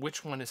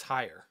 which one is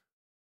higher?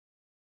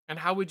 And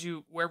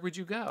where would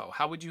you go?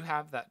 How would you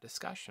have that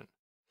discussion?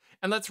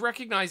 And let's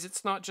recognize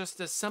it's not just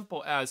as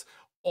simple as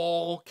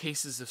all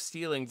cases of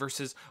stealing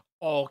versus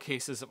all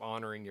cases of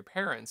honoring your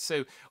parents.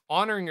 So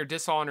honoring or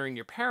dishonoring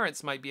your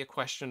parents might be a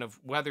question of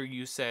whether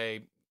you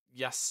say,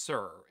 yes,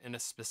 sir, in a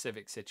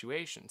specific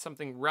situation,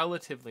 something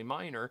relatively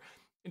minor,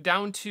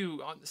 down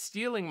to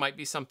stealing might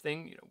be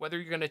something, whether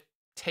you're going to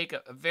take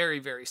a very,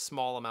 very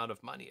small amount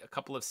of money, a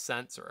couple of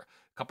cents or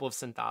a couple of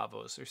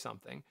centavos or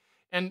something.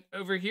 And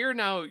over here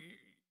now,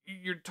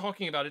 you're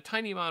talking about a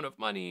tiny amount of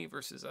money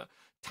versus a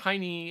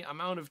tiny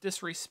amount of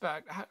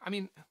disrespect. I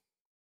mean,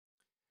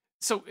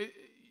 so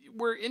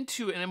we're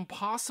into an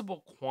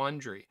impossible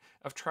quandary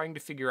of trying to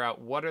figure out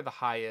what are the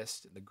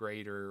highest, the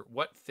greater,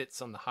 what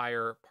fits on the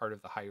higher part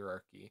of the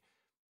hierarchy.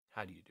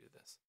 How do you do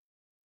this?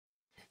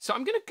 So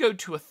I'm going to go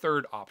to a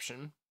third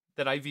option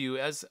that I view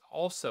as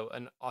also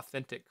an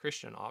authentic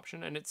Christian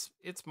option, and it's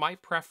my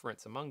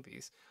preference among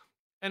these.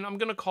 And I'm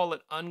going to call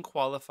it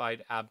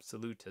unqualified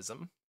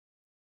absolutism.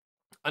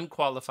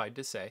 Unqualified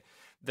to say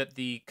that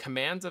the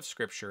commands of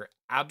Scripture,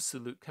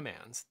 absolute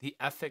commands, the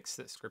ethics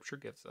that Scripture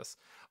gives us,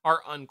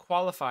 are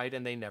unqualified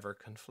and they never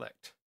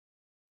conflict.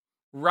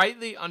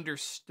 Rightly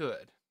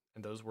understood,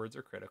 and those words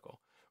are critical,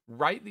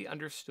 rightly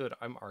understood,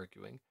 I'm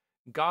arguing,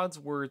 God's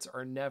words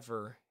are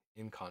never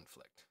in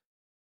conflict.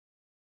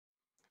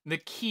 The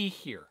key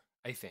here,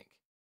 I think,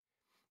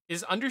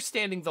 is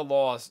understanding the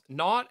laws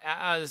not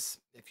as,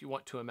 if you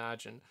want to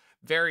imagine,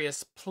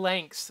 various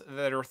planks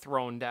that are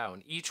thrown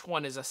down. Each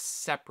one is a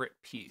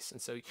separate piece.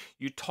 And so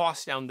you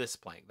toss down this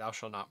plank, thou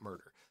shalt not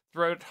murder.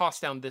 Toss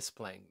down this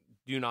plank,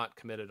 do not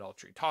commit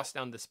adultery, toss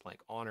down this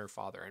plank, honor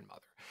father and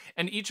mother.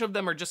 And each of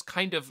them are just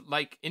kind of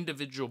like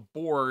individual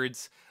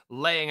boards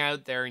laying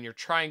out there, and you're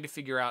trying to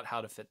figure out how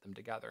to fit them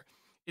together.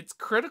 It's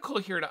critical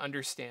here to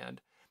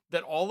understand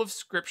that all of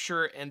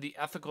scripture and the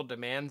ethical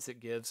demands it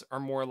gives are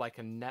more like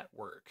a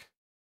network.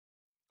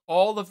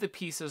 All of the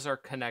pieces are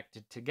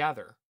connected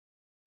together.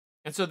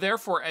 And so,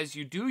 therefore, as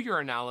you do your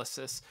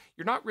analysis,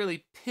 you're not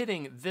really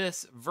pitting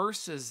this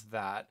versus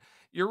that.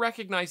 You're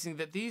recognizing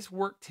that these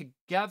work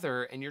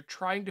together, and you're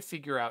trying to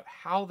figure out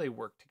how they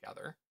work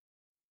together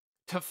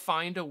to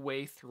find a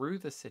way through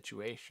the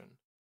situation,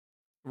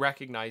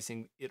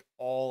 recognizing it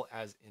all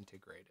as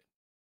integrated.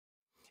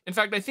 In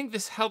fact, I think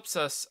this helps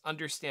us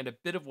understand a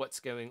bit of what's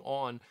going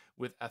on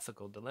with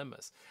ethical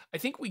dilemmas. I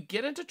think we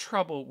get into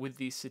trouble with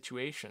these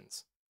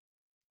situations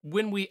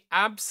when we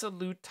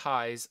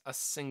absolutize a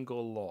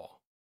single law,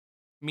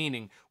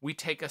 meaning we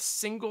take a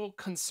single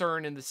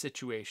concern in the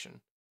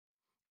situation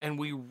and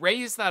we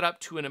raise that up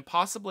to an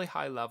impossibly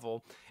high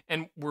level,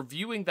 and we're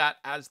viewing that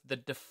as the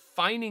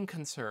defining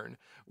concern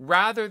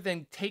rather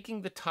than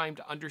taking the time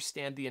to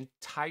understand the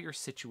entire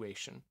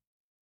situation,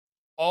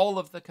 all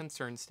of the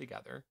concerns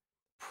together,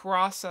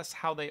 process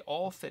how they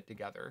all fit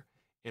together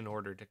in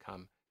order to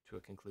come to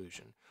a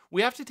conclusion.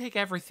 We have to take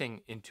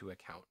everything into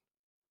account.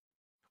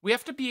 We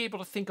have to be able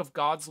to think of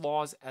God's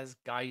laws as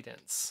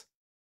guidance,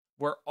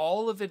 where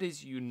all of it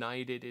is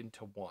united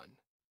into one,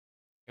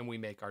 and we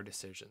make our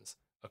decisions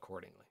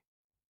accordingly.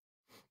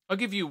 I'll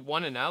give you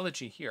one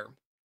analogy here.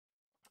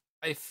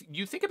 If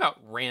you think about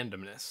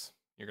randomness,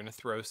 you're going to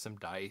throw some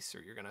dice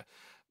or you're going to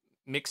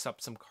mix up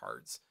some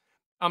cards.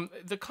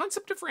 The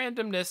concept of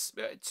randomness,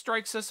 it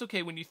strikes us,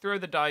 okay, when you throw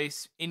the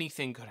dice,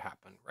 anything could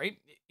happen, right?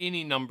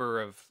 Any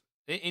number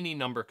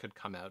could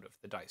come out of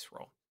the dice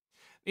roll.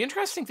 The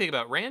interesting thing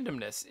about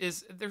randomness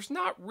is there's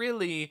not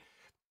really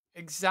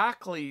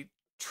exactly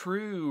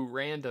true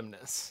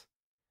randomness.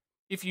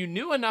 If you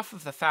knew enough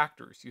of the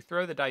factors, you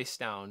throw the dice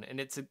down, and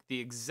it's the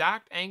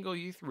exact angle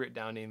you threw it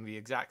down in, the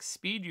exact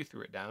speed you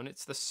threw it down.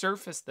 It's the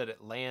surface that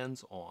it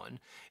lands on,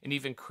 and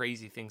even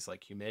crazy things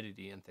like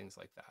humidity and things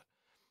like that.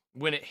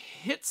 When it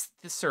hits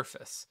the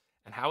surface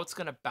and how it's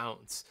going to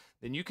bounce,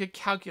 then you could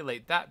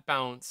calculate that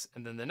bounce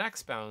and then the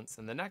next bounce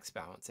and the next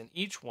bounce and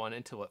each one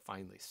until it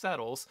finally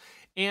settles.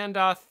 And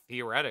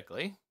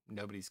theoretically,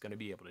 nobody's going to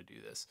be able to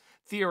do this.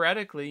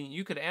 Theoretically,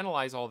 you could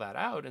analyze all that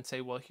out and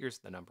say, well, here's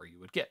the number you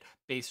would get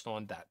based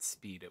on that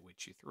speed at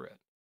which you threw it.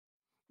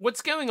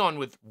 What's going on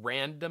with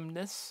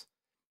randomness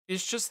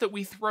is just that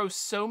we throw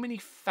so many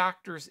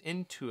factors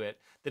into it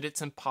that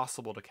it's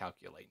impossible to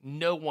calculate.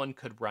 No one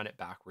could run it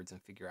backwards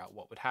and figure out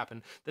what would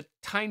happen. The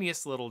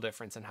tiniest little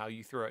difference in how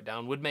you throw it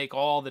down would make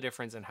all the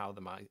difference in how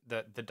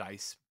the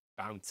dice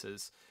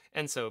bounces.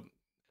 And so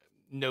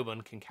no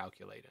one can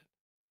calculate it.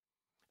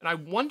 And I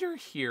wonder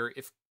here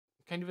if,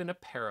 kind of in a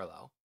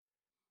parallel,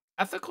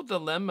 ethical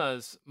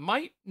dilemmas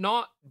might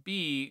not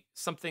be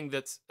something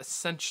that's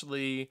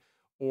essentially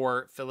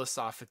or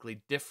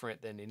philosophically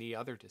different than any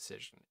other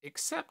decision,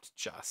 except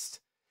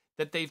just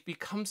that they've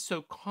become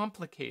so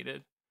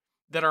complicated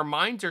that our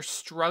minds are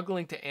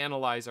struggling to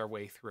analyze our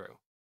way through.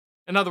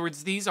 In other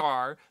words, these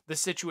are the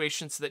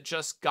situations that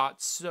just got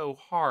so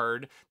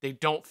hard, they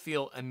don't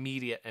feel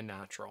immediate and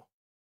natural.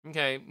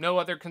 Okay, no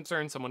other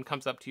concern. Someone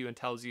comes up to you and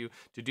tells you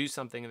to do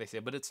something, and they say,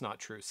 but it's not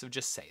true, so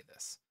just say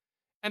this.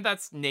 And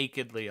that's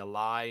nakedly a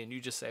lie, and you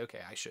just say,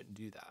 okay, I shouldn't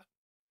do that.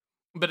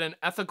 But an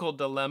ethical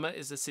dilemma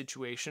is a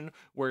situation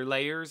where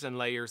layers and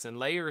layers and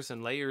layers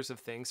and layers of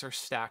things are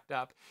stacked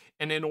up.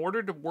 And in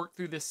order to work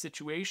through this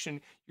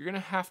situation, you're going to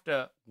have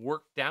to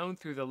work down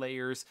through the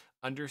layers,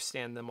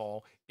 understand them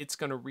all. It's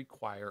going to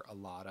require a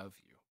lot of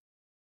you.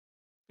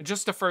 And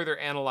just to further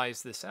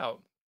analyze this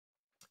out,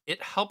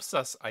 it helps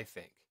us, I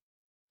think,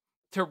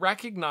 to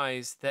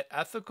recognize that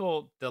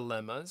ethical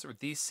dilemmas or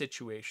these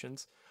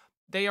situations,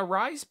 they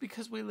arise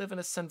because we live in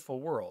a sinful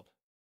world.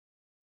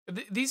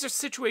 These are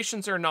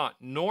situations that are not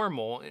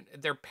normal.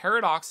 They're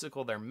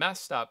paradoxical, they're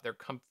messed up, they're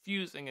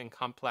confusing and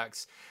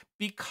complex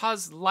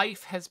because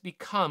life has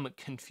become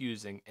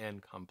confusing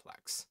and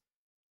complex.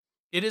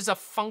 It is a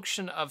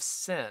function of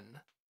sin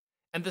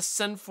and the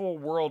sinful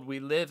world we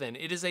live in.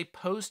 It is a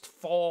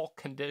post-fall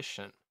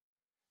condition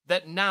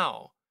that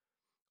now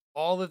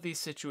all of these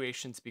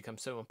situations become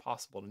so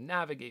impossible to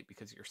navigate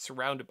because you're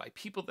surrounded by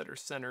people that are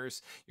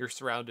sinners. You're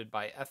surrounded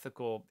by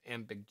ethical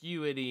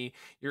ambiguity.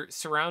 You're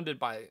surrounded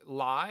by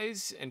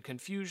lies and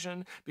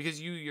confusion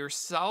because you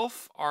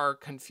yourself are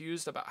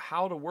confused about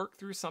how to work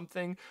through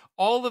something.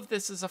 All of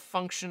this is a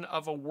function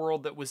of a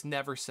world that was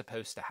never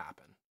supposed to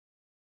happen.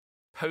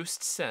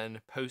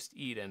 Post-sin,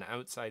 post-Eden,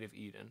 outside of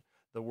Eden,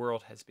 the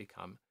world has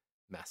become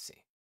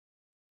messy.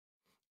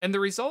 And the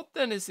result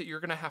then is that you're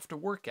going to have to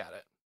work at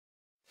it.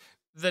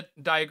 The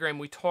diagram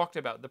we talked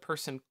about, the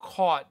person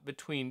caught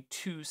between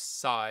two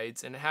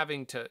sides and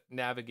having to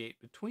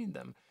navigate between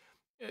them,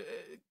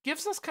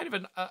 gives us kind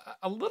of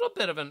a little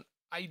bit of an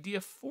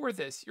idea for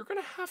this. You're going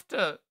to have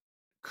to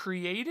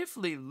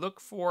creatively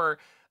look for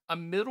a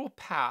middle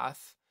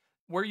path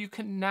where you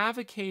can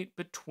navigate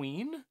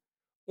between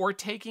or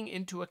taking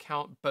into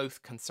account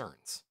both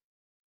concerns.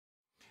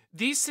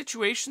 These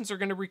situations are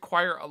going to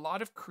require a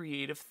lot of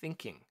creative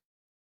thinking.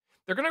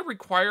 They're going to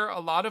require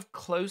a lot of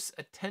close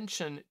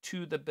attention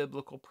to the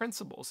biblical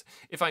principles.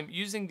 If I'm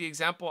using the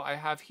example I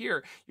have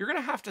here, you're going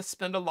to have to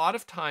spend a lot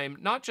of time,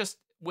 not just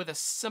with a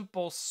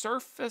simple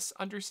surface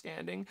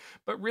understanding,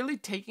 but really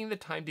taking the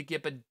time to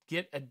get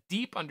a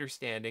deep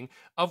understanding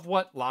of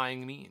what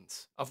lying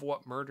means, of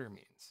what murder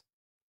means.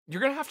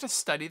 You're going to have to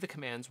study the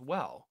commands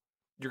well.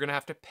 You're going to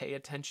have to pay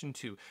attention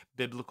to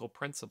biblical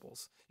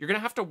principles. You're going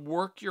to have to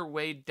work your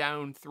way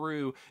down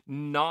through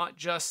not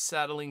just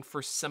settling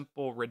for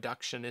simple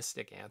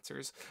reductionistic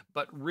answers,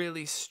 but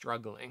really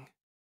struggling.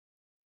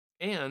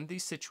 And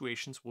these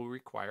situations will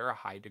require a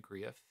high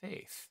degree of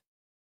faith.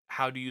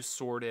 How do you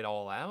sort it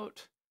all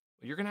out?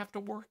 Well, you're going to have to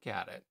work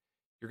at it.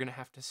 You're going to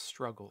have to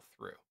struggle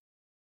through.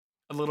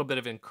 A little bit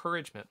of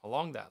encouragement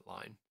along that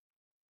line.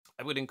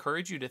 I would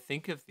encourage you to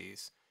think of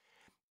these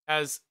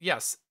as,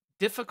 yes,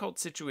 difficult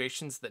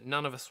situations that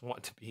none of us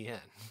want to be in.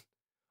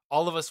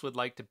 All of us would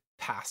like to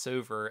pass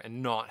over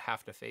and not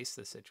have to face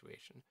this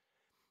situation.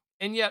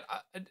 And yet,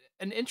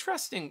 an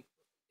interesting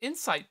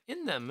insight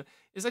in them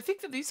is I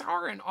think that these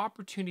are an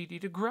opportunity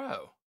to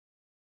grow.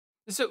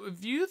 So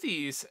view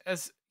these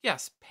as,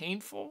 yes,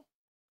 painful,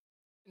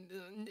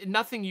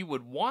 nothing you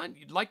would want,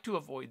 you'd like to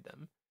avoid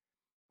them,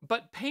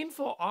 but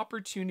painful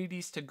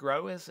opportunities to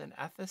grow as an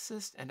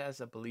ethicist and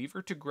as a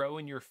believer, to grow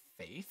in your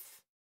faith.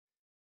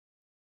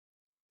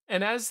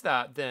 And as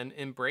that, then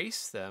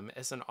embrace them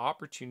as an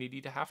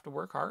opportunity to have to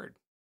work hard,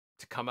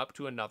 to come up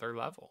to another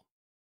level,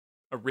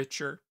 a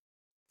richer,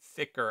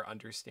 thicker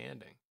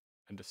understanding,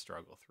 and to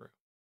struggle through.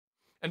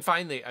 And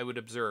finally, I would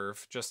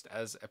observe, just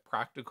as a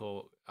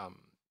practical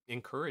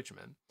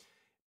encouragement,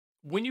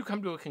 when you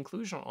come to a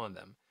conclusion on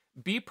them,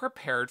 be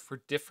prepared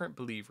for different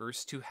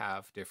believers to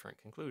have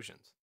different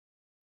conclusions.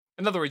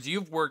 In other words,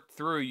 you've worked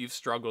through, you've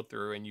struggled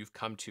through, and you've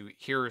come to,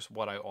 here's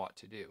what I ought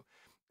to do.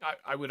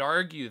 I would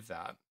argue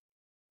that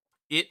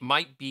it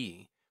might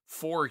be,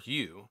 for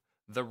you,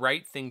 the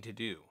right thing to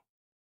do.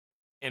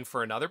 And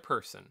for another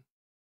person,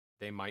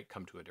 they might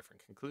come to a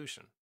different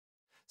conclusion.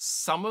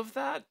 Some of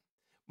that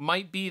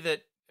might be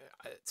that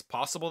it's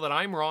possible that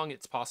I'm wrong,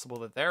 it's possible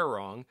that they're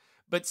wrong,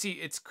 but see,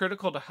 it's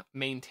critical to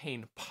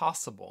maintain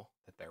possible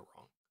that they're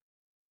wrong.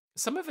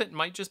 Some of it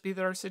might just be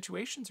that our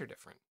situations are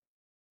different.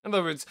 In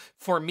other words,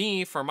 for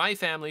me, for my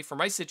family, for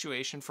my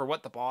situation, for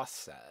what the boss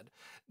said,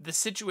 the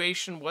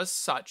situation was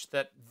such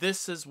that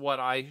this is what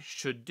I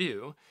should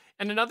do.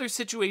 And another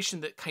situation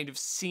that kind of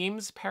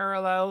seems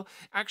parallel,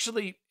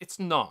 actually, it's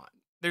not.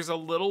 There's a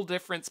little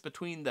difference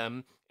between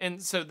them.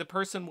 And so the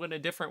person went a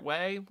different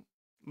way,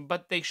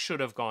 but they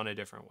should have gone a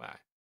different way.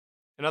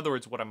 In other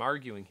words, what I'm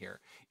arguing here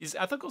is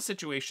ethical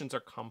situations are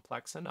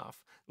complex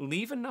enough.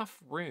 Leave enough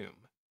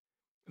room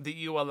that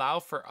you allow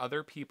for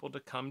other people to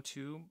come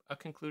to a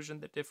conclusion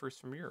that differs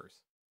from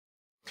yours.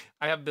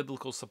 I have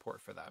biblical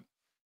support for that.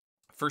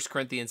 1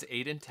 Corinthians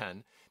 8 and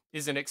 10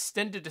 is an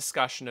extended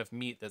discussion of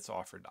meat that's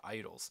offered to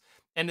idols.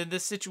 And in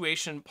this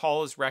situation,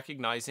 Paul is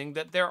recognizing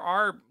that there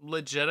are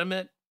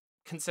legitimate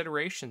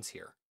considerations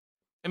here.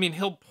 I mean,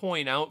 he'll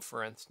point out,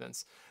 for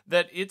instance,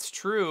 that it's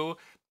true,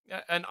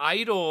 an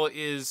idol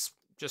is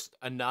just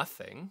a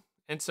nothing.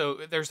 And so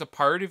there's a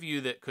part of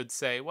you that could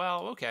say,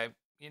 well, okay,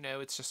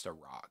 it's just a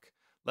rock.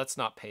 Let's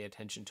not pay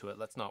attention to it.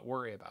 Let's not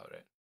worry about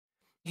it.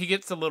 He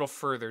gets a little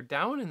further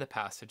down in the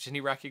passage and he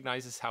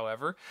recognizes,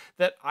 however,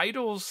 that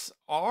idols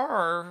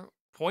are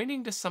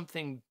pointing to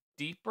something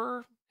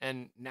deeper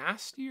and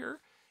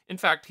nastier. In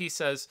fact, he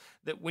says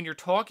that when you're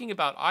talking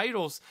about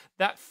idols,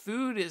 that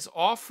food is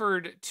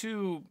offered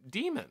to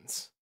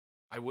demons.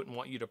 I wouldn't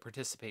want you to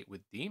participate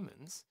with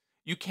demons.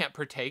 You can't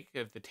partake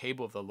of the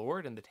table of the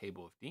Lord and the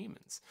table of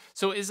demons.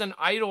 So is an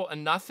idol a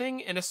nothing?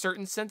 In a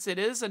certain sense, it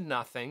is a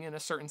nothing. In a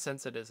certain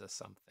sense, it is a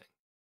something.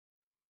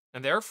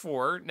 And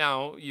therefore,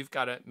 now you've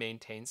got to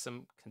maintain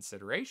some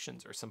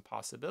considerations or some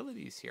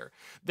possibilities here.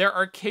 There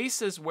are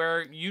cases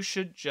where you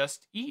should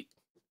just eat.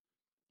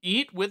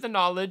 Eat with the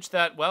knowledge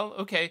that, well,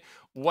 okay,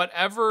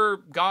 whatever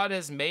God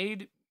has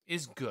made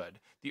is good.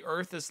 The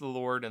earth is the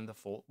Lord and the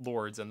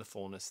Lord's and the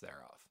fullness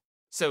thereof.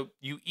 So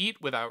you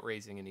eat without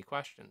raising any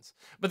questions.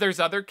 But there's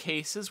other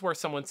cases where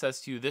someone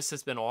says to you, this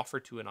has been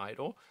offered to an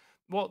idol.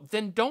 Well,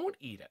 then don't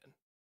eat it.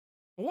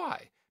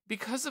 Why?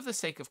 Because of the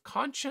sake of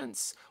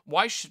conscience.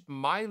 Why should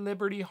my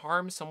liberty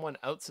harm someone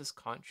else's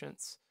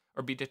conscience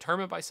or be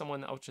determined by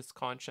someone else's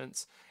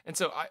conscience? And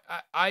so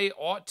I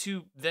ought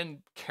to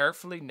then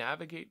carefully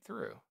navigate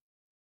through.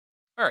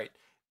 All right.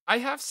 I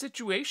have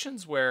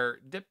situations where,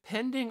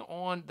 depending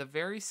on the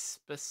very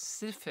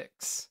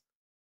specifics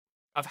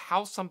of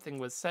how something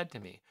was said to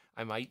me,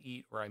 I might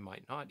eat or I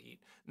might not eat.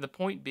 And the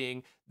point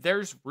being,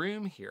 there's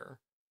room here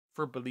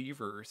for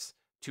believers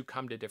to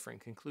come to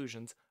different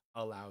conclusions.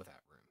 Allow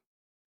that room.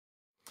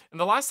 And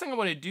the last thing I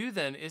want to do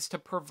then is to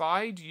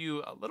provide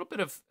you a little bit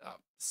of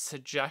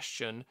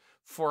suggestion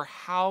for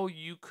how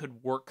you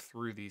could work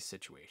through these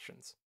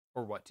situations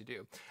or what to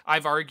do.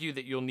 I've argued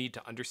that you'll need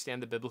to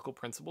understand the biblical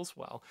principles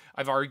well.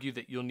 I've argued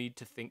that you'll need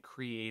to think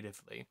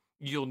creatively.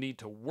 You'll need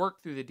to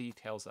work through the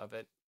details of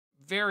it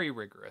very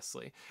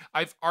rigorously.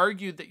 I've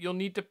argued that you'll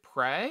need to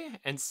pray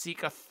and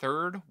seek a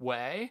third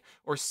way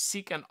or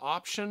seek an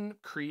option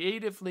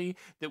creatively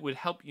that would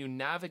help you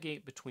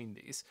navigate between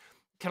these.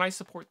 Can I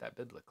support that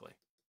biblically?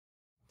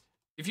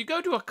 If you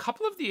go to a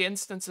couple of the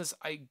instances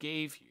I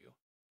gave you,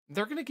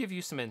 they're going to give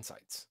you some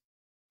insights.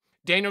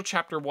 Daniel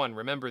chapter 1,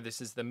 remember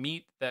this is the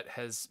meat that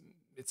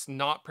it's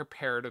not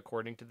prepared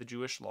according to the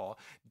Jewish law.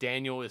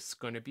 Daniel is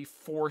going to be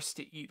forced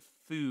to eat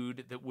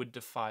food that would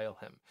defile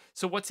him.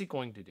 So what's he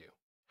going to do?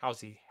 How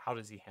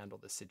does he handle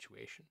this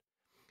situation?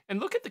 And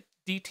look at the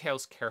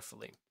details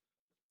carefully.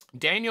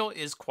 Daniel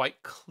is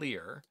quite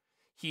clear.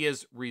 He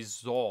is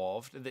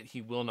resolved that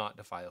he will not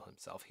defile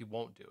himself. He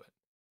won't do it.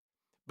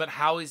 But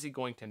how is he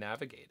going to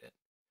navigate it?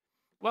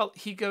 Well,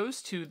 he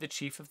goes to the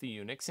chief of the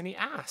eunuchs and he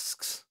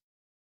asks,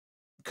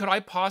 could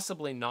I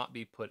possibly not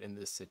be put in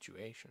this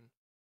situation?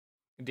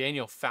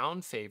 Daniel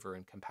found favor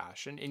and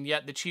compassion, and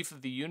yet the chief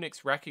of the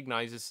eunuchs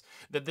recognizes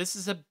that this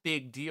is a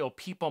big deal.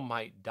 People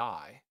might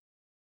die.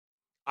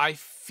 I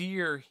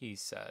fear, he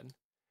said,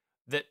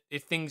 that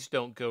if things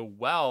don't go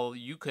well,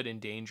 you could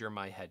endanger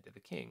my head to the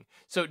king.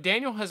 So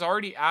Daniel has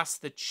already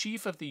asked the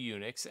chief of the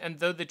eunuchs, and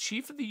though the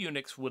chief of the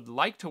eunuchs would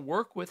like to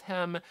work with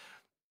him,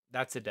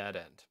 that's a dead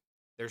end.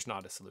 There's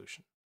not a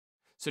solution.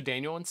 So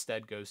Daniel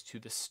instead goes to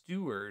the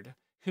steward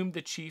whom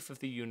the chief of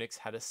the eunuchs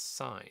had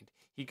assigned.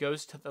 He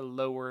goes to the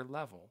lower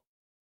level.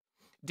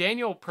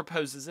 Daniel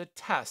proposes a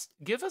test.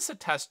 Give us a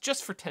test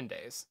just for 10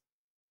 days.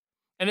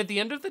 And at the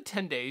end of the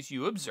 10 days,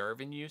 you observe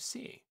and you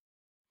see.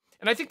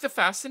 And I think the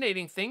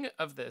fascinating thing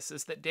of this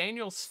is that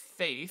Daniel's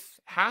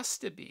faith has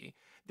to be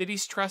that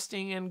he's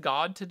trusting in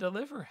God to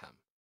deliver him.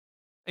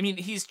 I mean,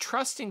 he's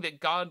trusting that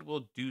God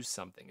will do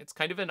something. It's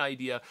kind of an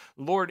idea,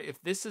 Lord,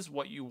 if this is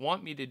what you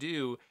want me to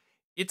do,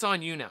 it's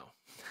on you now.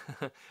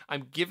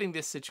 I'm giving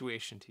this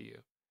situation to you.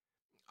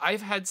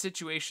 I've had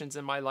situations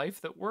in my life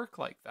that work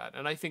like that.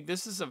 And I think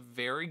this is a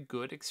very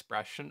good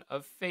expression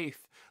of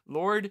faith.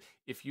 Lord,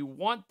 if you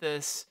want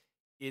this,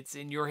 it's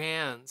in your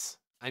hands.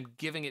 I'm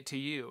giving it to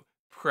you.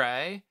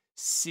 Pray,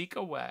 seek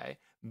a way,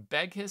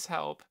 beg his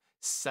help,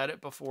 set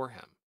it before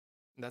him.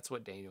 And that's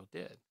what Daniel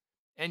did.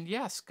 And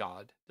yes,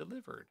 God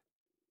delivered.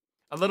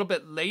 A little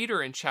bit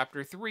later in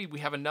chapter 3, we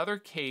have another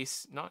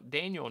case, not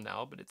Daniel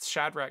now, but it's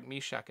Shadrach,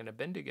 Meshach, and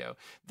Abednego.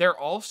 They're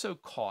also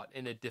caught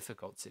in a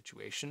difficult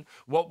situation.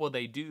 What will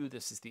they do?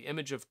 This is the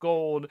image of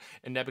gold,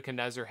 and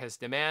Nebuchadnezzar has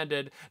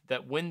demanded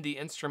that when the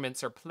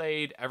instruments are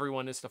played,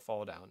 everyone is to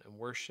fall down and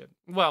worship.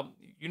 Well,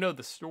 you know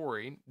the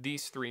story.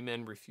 These three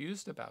men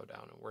refuse to bow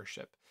down and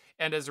worship.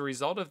 And as a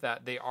result of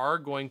that, they are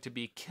going to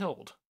be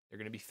killed. They're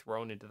going to be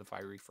thrown into the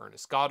fiery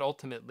furnace. God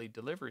ultimately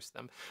delivers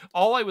them.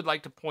 All I would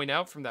like to point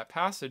out from that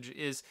passage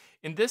is,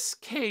 in this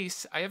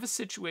case, I have a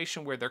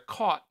situation where they're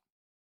caught,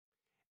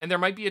 and there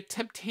might be a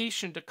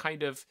temptation to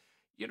kind of,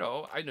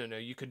 I don't know,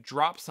 you could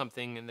drop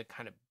something and then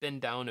kind of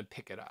bend down and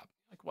pick it up.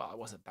 Like, well, I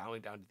wasn't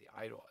bowing down to the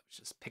idol. I was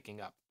just picking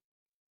up.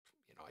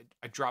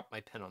 I dropped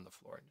my pen on the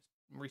floor and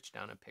just reach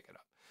down and pick it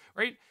up,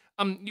 right?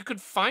 You could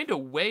find a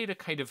way to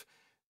kind of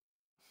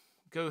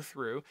go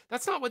through.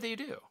 That's not what they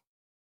do.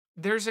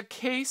 There's a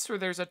case or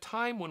there's a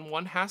time when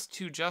one has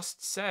to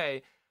just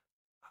say,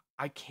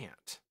 I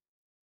can't.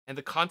 And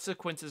the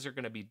consequences are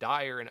going to be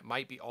dire, and it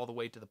might be all the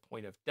way to the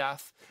point of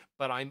death,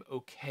 but I'm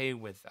okay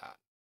with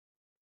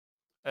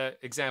that.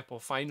 Example,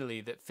 finally,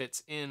 that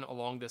fits in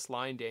along this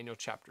line, Daniel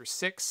chapter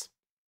 6.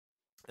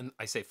 And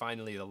I say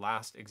finally, the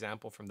last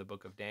example from the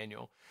book of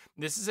Daniel.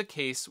 This is a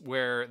case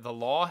where the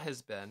law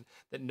has been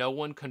that no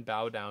one can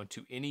bow down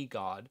to any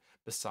god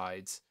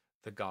besides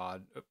the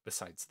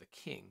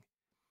king.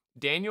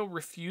 Daniel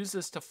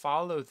refuses to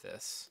follow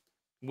this.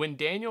 When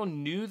Daniel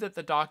knew that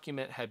the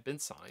document had been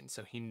signed,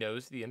 so he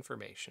knows the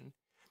information,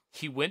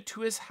 he went to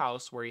his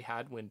house where he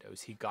had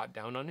windows. He got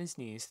down on his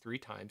knees 3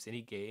 times and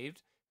he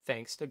gave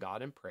thanks to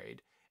God and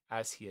prayed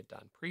as he had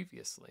done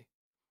previously.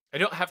 I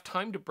don't have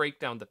time to break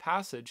down the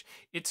passage.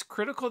 It's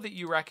critical that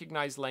you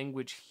recognize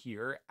language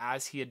here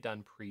as he had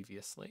done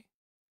previously.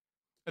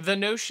 The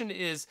notion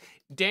is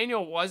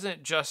Daniel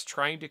wasn't just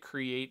trying to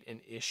create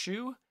an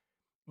issue,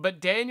 but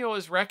Daniel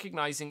is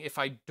recognizing if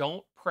I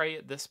don't pray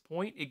at this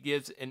point, it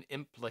gives an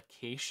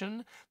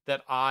implication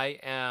that I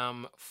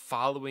am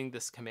following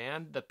this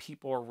command. The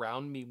people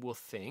around me will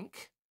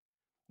think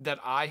that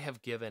I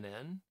have given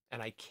in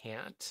and I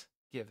can't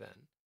give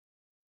in.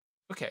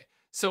 Okay,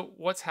 so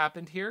what's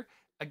happened here?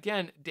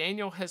 Again,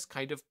 Daniel has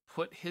kind of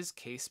put his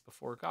case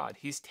before God.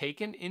 He's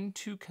taken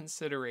into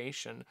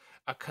consideration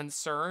a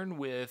concern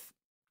with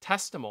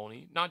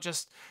testimony, not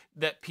just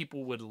that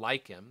people would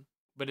like him,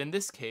 but in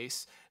this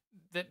case,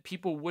 that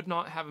people would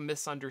not have a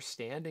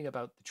misunderstanding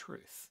about the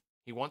truth.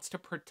 He wants to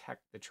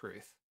protect the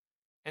truth.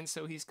 And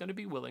so he's going to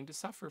be willing to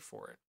suffer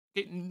for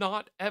it.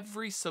 Not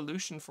every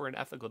solution for an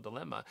ethical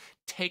dilemma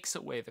takes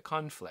away the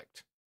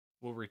conflict.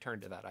 We'll return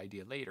to that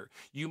idea later.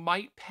 You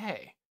might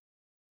pay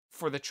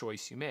for the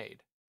choice you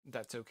made.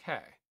 That's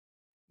okay.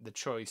 The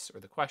choice or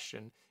the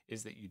question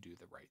is that you do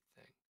the right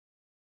thing.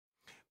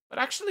 But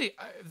actually,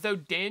 though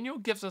Daniel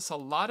gives us a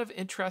lot of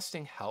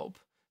interesting help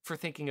for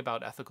thinking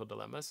about ethical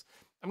dilemmas,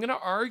 I'm going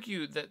to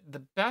argue that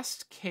the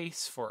best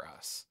case for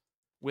us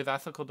with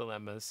ethical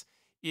dilemmas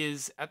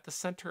is at the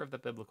center of the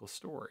biblical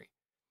story.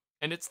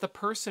 And it's the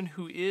person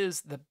who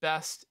is the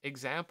best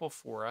example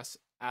for us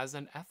as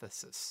an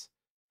ethicist.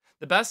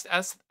 The best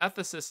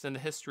ethicist in the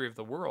history of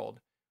the world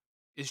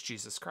is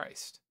Jesus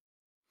Christ.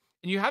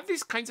 And you have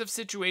these kinds of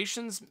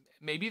situations,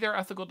 maybe they're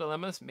ethical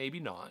dilemmas, maybe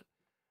not,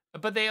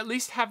 but they at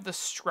least have the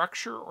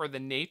structure or the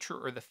nature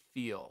or the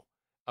feel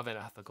of an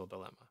ethical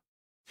dilemma.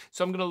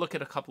 So I'm going to look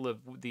at a couple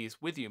of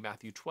these with you.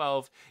 Matthew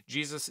 12,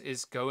 Jesus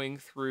is going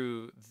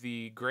through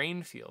the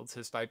grain fields.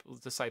 His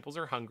disciples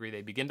are hungry.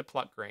 They begin to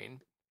pluck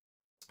grain.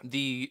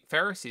 The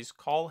Pharisees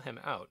call him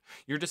out.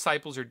 Your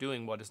disciples are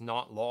doing what is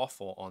not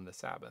lawful on the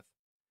Sabbath.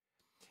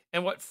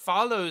 And what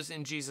follows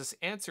in Jesus'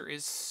 answer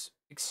is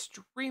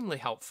extremely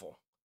helpful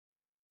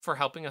for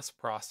helping us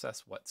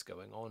process what's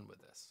going on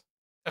with this.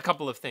 A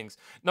couple of things.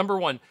 Number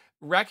one,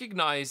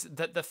 recognize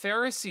that the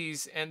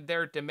Pharisees and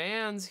their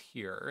demands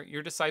here,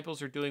 your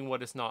disciples are doing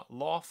what is not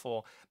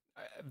lawful,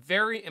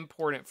 very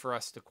important for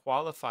us to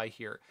qualify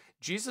here.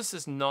 Jesus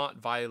is not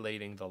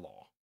violating the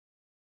law.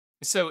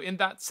 So, in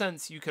that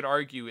sense, you could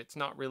argue it's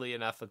not really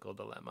an ethical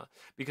dilemma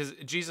because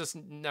Jesus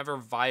never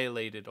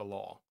violated a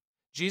law.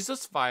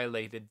 Jesus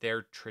violated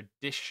their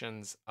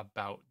traditions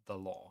about the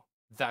law.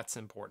 That's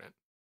important.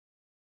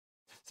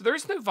 So there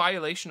is no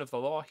violation of the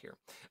law here.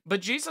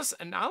 But Jesus'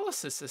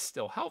 analysis is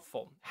still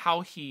helpful,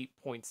 how he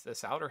points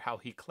this out or how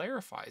he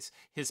clarifies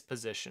his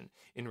position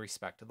in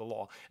respect to the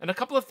law. And a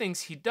couple of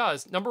things he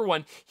does. Number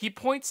one, he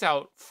points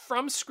out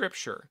from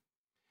Scripture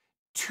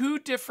two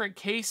different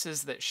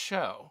cases that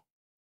show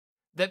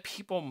that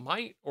people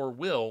might or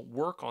will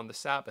work on the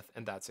Sabbath,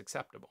 and that's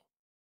acceptable.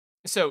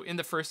 So in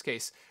the first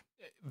case,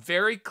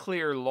 very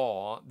clear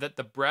law that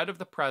the bread of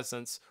the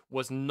presence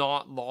was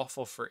not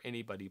lawful for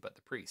anybody but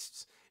the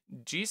priests.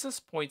 Jesus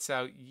points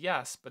out,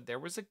 yes, but there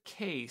was a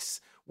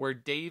case where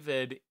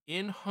David,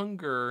 in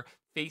hunger,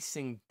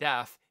 facing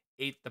death,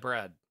 ate the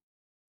bread.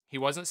 He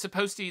wasn't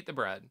supposed to eat the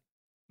bread,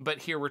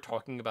 but here we're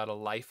talking about a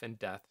life and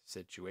death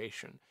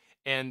situation,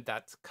 and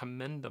that's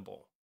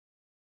commendable.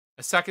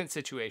 A second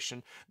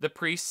situation, the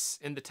priests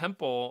in the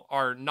temple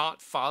are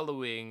not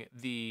following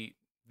the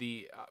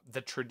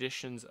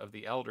traditions of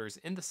the elders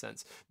in the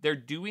sense they're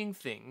doing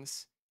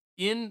things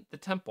in the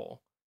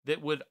temple that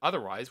would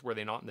otherwise, were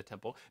they not in the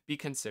temple, be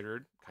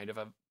considered kind of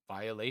a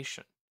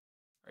violation,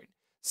 right?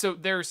 So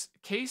there's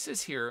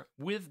cases here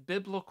with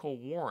biblical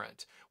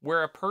warrant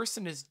where a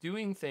person is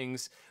doing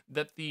things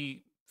that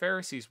the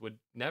Pharisees would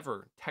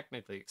never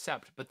technically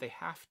accept, but they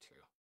have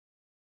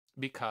to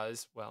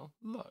because, well,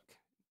 look,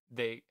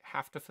 they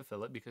have to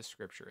fulfill it because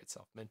Scripture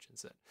itself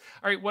mentions it.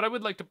 All right, what I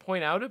would like to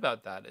point out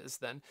about that is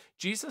then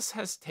Jesus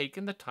has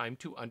taken the time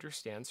to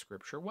understand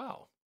Scripture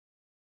well.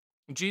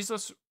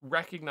 Jesus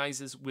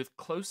recognizes with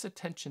close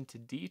attention to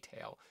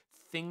detail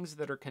things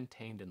that are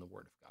contained in the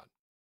Word of God.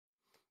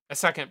 A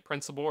second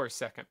principle or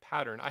second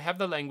pattern, I have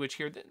the language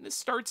here that this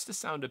starts to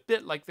sound a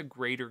bit like the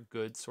greater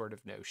good sort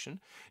of notion.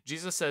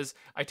 Jesus says,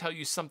 I tell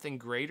you something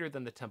greater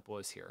than the temple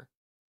is here.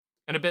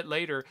 And a bit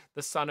later,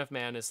 the Son of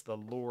Man is the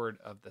Lord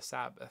of the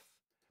Sabbath.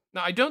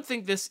 Now, I don't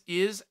think this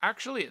is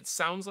actually, it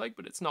sounds like,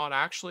 but it's not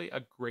actually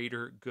a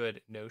greater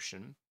good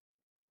notion.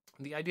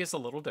 The idea is a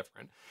little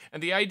different.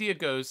 And the idea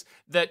goes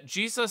that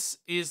Jesus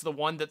is the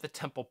one that the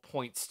temple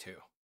points to.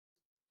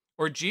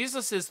 Or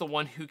Jesus is the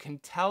one who can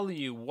tell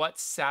you what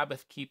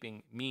Sabbath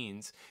keeping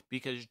means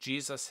because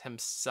Jesus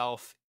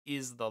himself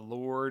is the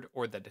Lord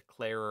or the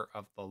declarer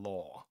of the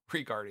law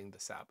regarding the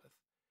Sabbath.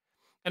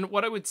 And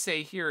what I would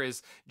say here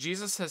is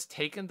Jesus has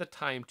taken the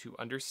time to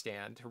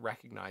understand, to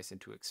recognize, and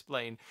to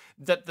explain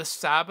that the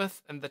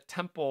Sabbath and the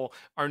temple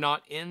are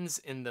not ends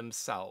in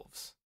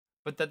themselves,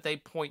 but that they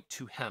point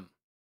to him.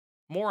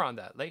 More on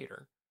that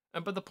later.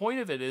 But the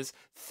point of it is,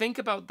 think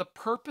about the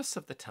purpose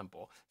of the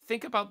temple.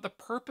 Think about the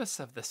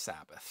purpose of the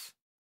Sabbath.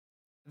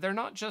 They're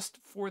not just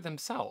for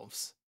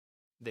themselves.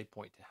 They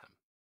point to him.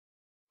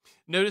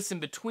 Notice in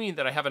between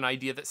that I have an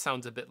idea that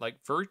sounds a bit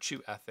like virtue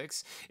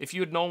ethics. If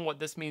you had known what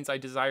this means, I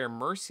desire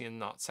mercy and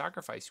not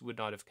sacrifice, you would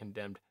not have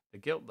condemned the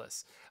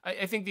guiltless.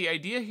 I think the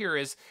idea here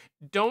is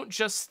don't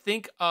just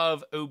think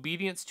of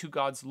obedience to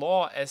God's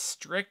law as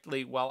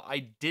strictly, well, I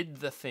did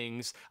the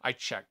things, I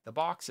checked the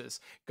boxes.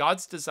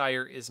 God's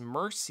desire is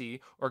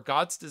mercy, or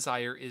God's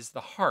desire is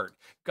the heart.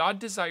 God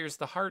desires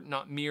the heart,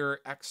 not mere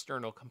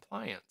external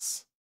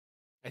compliance.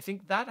 I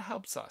think that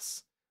helps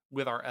us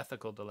with our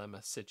ethical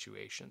dilemma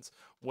situations.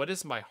 What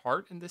is my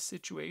heart in this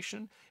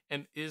situation?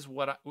 And is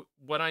what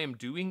I am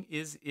doing,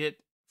 is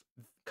it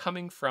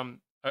coming from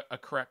a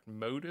correct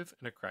motive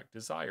and a correct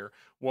desire?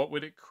 What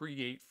would it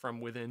create from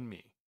within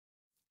me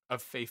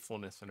of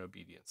faithfulness and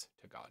obedience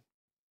to God?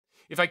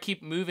 If I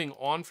keep moving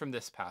on from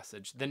this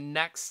passage, the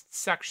next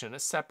section, a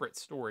separate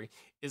story,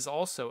 is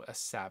also a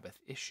Sabbath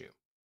issue.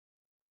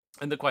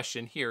 And the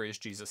question here is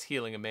Jesus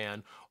healing a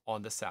man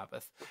on the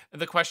Sabbath.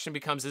 And the question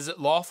becomes, is it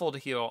lawful to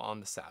heal on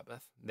the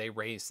Sabbath? They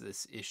raise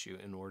this issue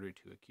in order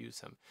to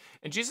accuse him.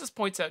 And Jesus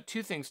points out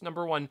two things.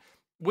 Number one,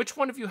 which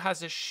one of you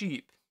has a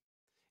sheep?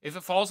 If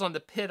it falls on the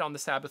pit on the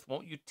Sabbath,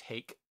 won't you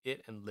take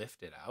it and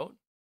lift it out?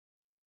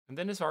 And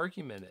then his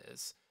argument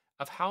is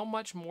of how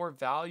much more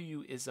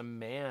value is a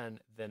man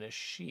than a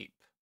sheep.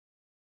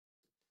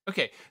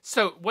 Okay,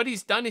 so what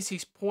he's done is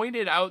he's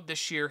pointed out the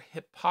sheer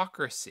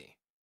hypocrisy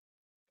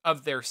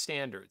of their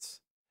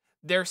standards.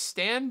 Their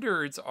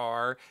standards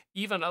are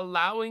even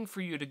allowing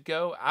for you to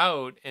go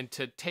out and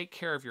to take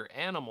care of your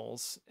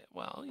animals.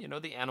 Well,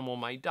 the animal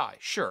might die,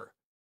 sure.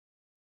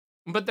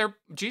 But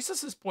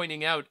Jesus is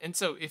pointing out, and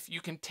so if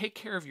you can take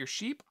care of your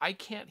sheep, I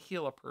can't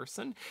heal a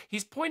person.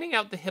 He's pointing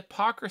out the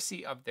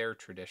hypocrisy of their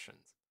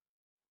traditions.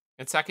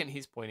 And second,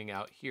 he's pointing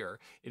out here,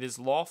 it is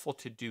lawful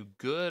to do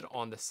good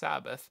on the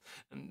Sabbath.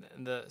 And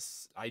the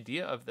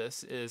idea of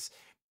this is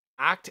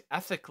act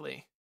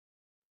ethically.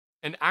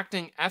 And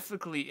acting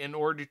ethically in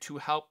order to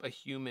help a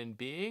human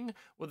being,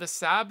 well, the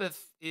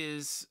Sabbath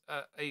is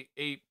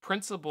a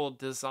principle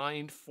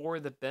designed for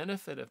the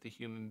benefit of the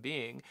human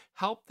being.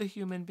 Help the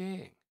human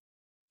being.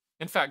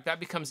 In fact, that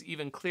becomes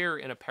even clearer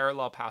in a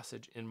parallel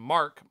passage in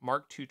Mark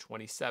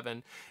 2:27,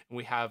 and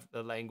we have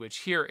the language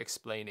here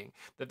explaining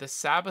that the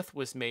Sabbath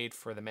was made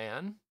for the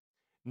man,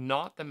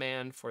 not the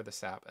man for the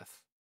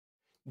Sabbath.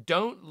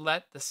 Don't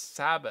let the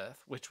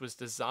Sabbath, which was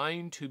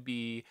designed to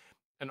be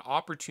an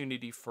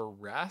opportunity for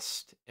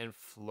rest and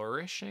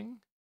flourishing,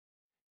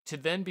 to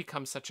then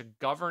become such a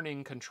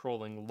governing,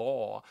 controlling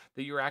law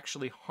that you're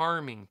actually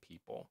harming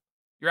people.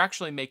 You're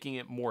actually making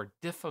it more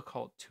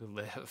difficult to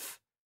live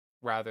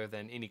rather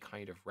than any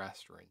kind of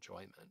rest or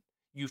enjoyment.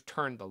 You've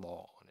turned the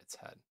law on its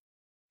head.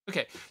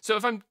 Okay, so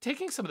if I'm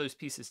taking some of those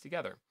pieces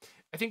together,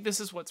 I think this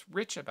is what's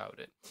rich about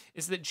it,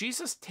 is that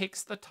Jesus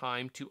takes the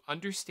time to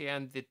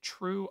understand the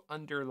true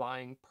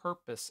underlying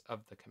purpose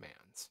of the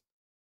commands.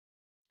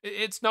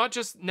 It's not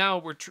just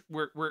now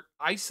we're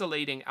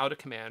isolating out a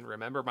command.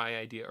 Remember my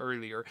idea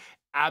earlier,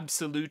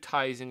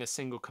 absolutizing a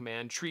single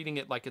command, treating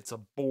it like it's a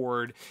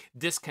board,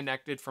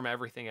 disconnected from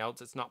everything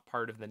else. It's not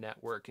part of the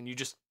network, and you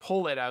just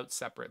pull it out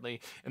separately,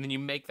 and then you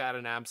make that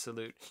an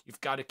absolute. You've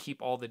got to keep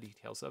all the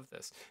details of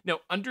this. No,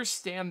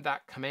 understand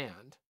that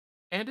command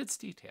and its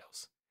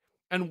details,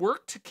 and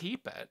work to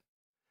keep it.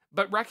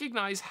 But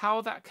recognize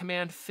how that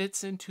command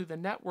fits into the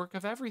network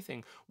of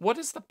everything. What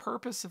is the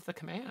purpose of the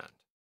command?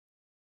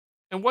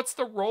 And what's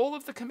the role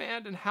of the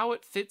command and how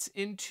it fits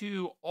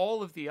into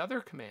all of the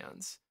other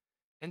commands,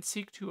 and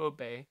seek to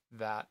obey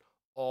that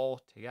all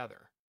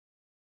together.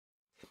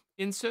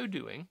 In so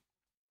doing,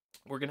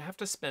 we're going to have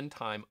to spend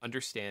time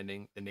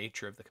understanding the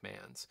nature of the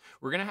commands.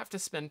 We're going to have to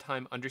spend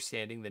time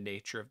understanding the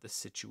nature of the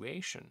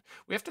situation.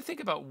 We have to think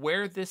about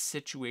where this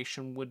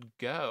situation would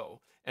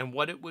go and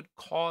what it would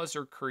cause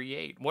or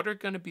create. What are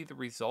going to be the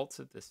results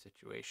of this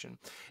situation?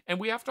 And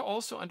we have to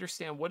also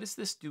understand, what is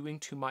this doing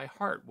to my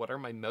heart? What are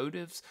my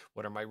motives?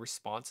 What are my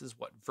responses?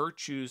 What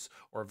virtues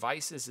or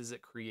vices is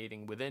it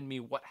creating within me?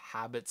 What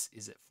habits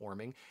is it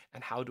forming?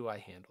 And how do I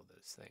handle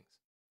those things?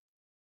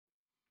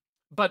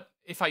 But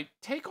if I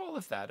take all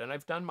of that and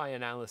I've done my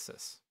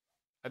analysis,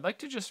 I'd like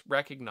to just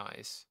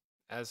recognize,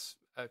 as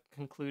a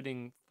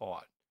concluding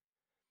thought,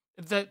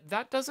 that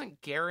that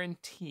doesn't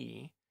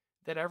guarantee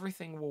that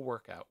everything will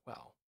work out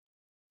well.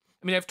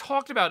 I mean, I've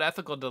talked about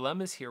ethical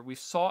dilemmas here. We've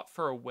sought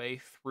for a way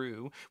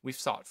through, we've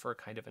sought for a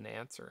kind of an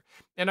answer.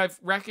 And I've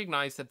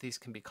recognized that these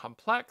can be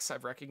complex.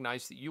 I've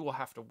recognized that you will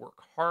have to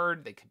work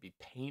hard. They can be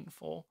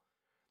painful.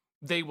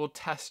 They will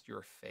test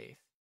your faith.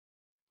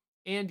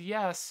 And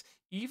yes,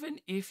 even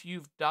if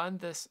you've done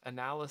this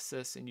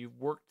analysis and you've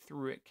worked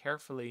through it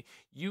carefully,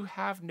 you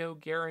have no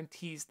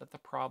guarantees that the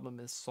problem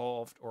is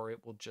solved or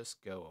it will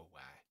just go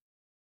away.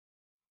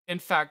 In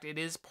fact, it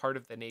is part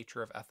of the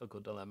nature of ethical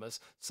dilemmas.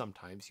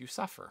 Sometimes you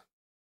suffer.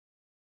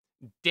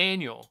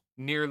 Daniel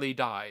nearly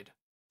died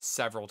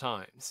several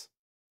times.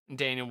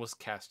 Daniel was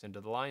cast into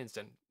the lion's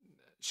den.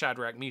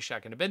 Shadrach,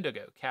 Meshach, and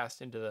Abednego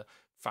cast into the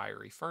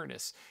fiery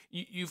furnace.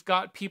 You've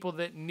got people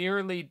that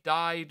nearly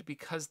died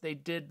because they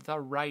did the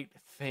right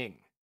thing.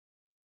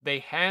 They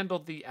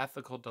handled the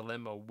ethical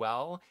dilemma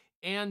well,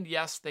 and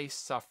yes, they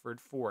suffered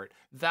for it.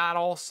 That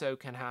also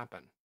can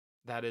happen.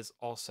 That is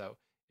also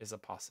a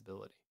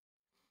possibility.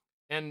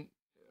 And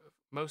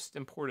most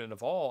important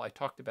of all, I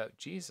talked about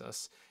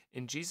Jesus.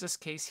 In Jesus'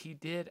 case, he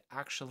did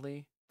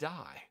actually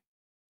die.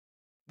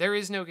 There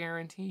is no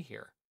guarantee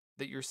here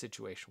that your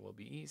situation will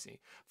be easy.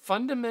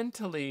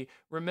 Fundamentally,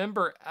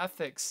 remember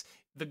ethics.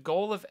 The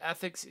goal of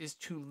ethics is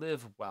to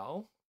live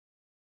well.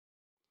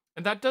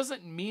 And that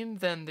doesn't mean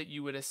then that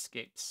you would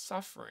escape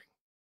suffering,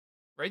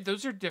 right?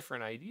 Those are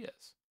different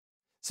ideas.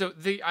 So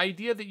the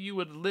idea that you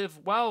would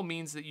live well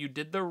means that you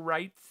did the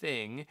right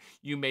thing,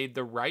 you made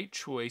the right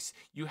choice,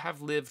 you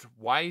have lived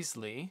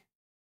wisely,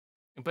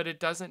 but it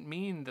doesn't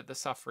mean that the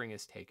suffering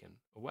is taken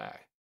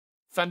away.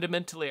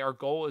 Fundamentally, our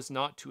goal is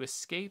not to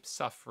escape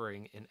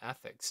suffering in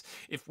ethics.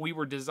 If we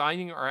were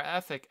designing our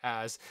ethic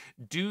as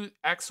do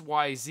X,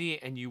 Y, Z,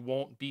 and you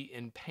won't be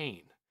in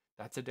pain,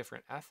 that's a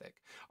different ethic.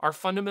 Our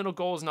fundamental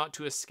goal is not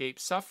to escape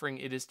suffering,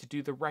 it is to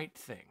do the right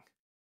thing.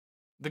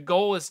 The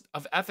goal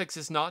of ethics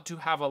is not to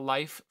have a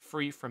life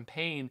free from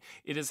pain,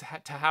 it is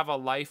to have a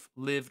life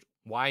lived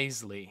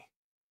wisely.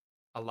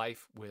 a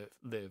life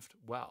lived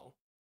well.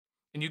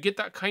 And you get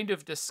that kind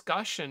of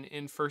discussion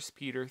in First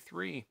Peter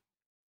 3.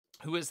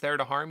 Who is there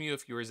to harm you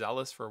if you are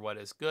zealous for what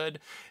is good?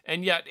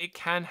 And yet it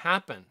can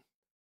happen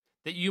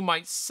that you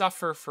might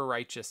suffer for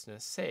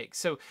righteousness' sake.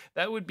 So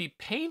that would be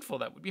painful.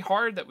 That would be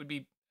hard. That would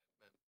be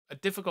a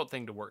difficult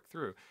thing to work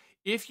through.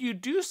 If you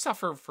do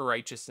suffer for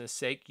righteousness'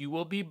 sake, you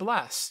will be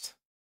blessed.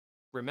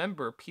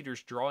 Remember,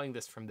 Peter's drawing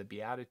this from the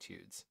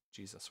Beatitudes,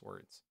 Jesus'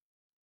 words.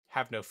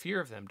 Have no fear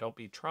of them. Don't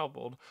be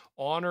troubled.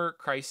 Honor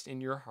Christ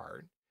in your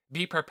heart.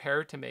 Be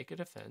prepared to make a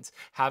defense.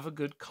 Have a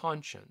good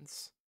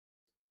conscience.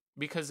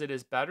 Because it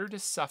is better to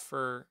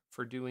suffer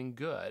for doing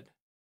good,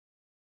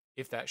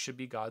 if that should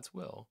be God's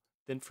will,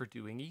 than for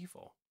doing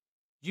evil.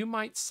 You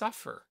might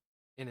suffer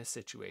in a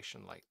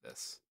situation like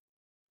this.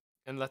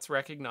 And let's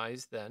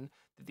recognize then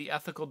that the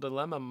ethical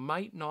dilemma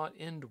might not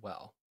end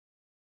well.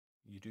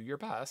 You do your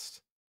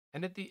best,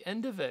 and at the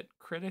end of it,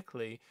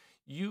 critically,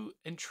 you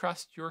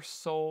entrust your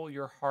soul,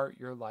 your heart,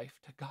 your life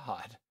to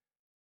God,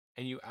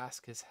 and you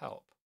ask his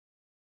help.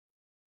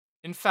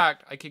 In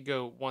fact, I could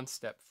go one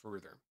step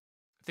further.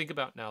 Think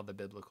about now the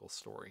biblical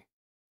story.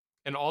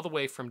 And all the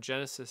way from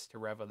Genesis to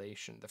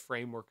Revelation, the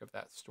framework of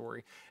that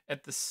story.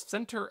 At the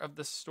center of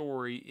the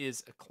story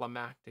is a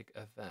climactic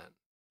event.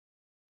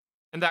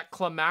 And that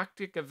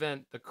climactic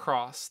event, the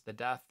cross, the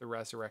death, the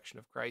resurrection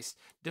of Christ,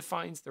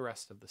 defines the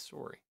rest of the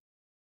story.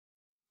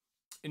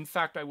 In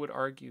fact, I would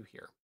argue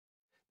here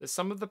that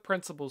some of the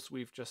principles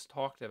we've just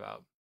talked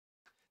about,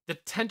 the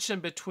tension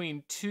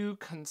between two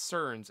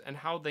concerns and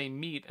how they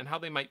meet and how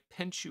they might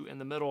pinch you in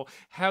the middle,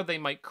 how they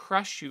might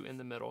crush you in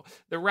the middle,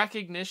 the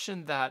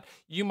recognition that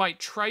you might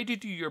try to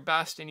do your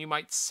best and you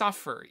might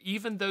suffer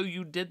even though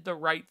you did the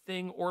right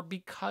thing or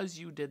because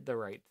you did the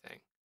right thing.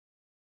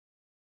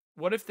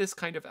 What if this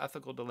kind of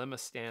ethical dilemma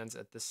stands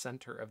at the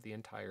center of the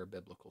entire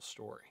biblical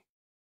story?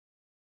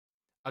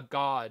 A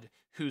God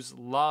whose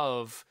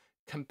love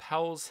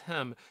compels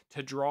him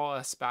to draw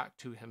us back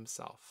to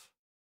himself.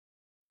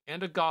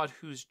 And a God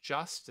whose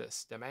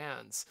justice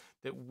demands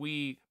that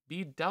we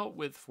be dealt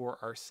with for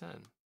our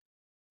sin.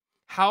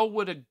 How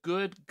would a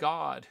good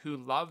God who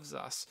loves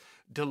us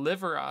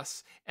deliver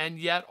us and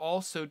yet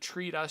also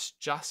treat us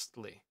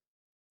justly?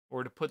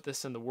 Or to put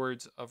this in the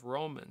words of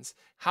Romans,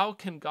 how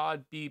can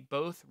God be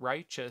both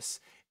righteous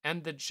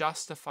and the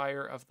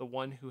justifier of the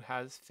one who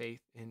has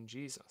faith in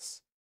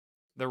Jesus?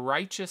 The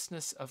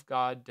righteousness of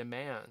God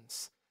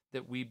demands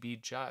that we be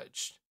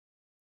judged,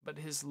 but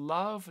his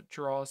love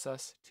draws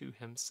us to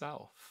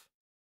himself.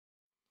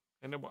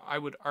 And I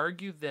would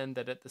argue then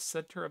that at the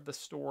center of the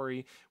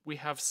story, we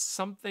have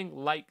something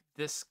like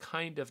this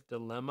kind of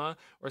dilemma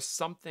or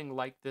something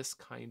like this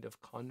kind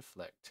of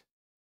conflict.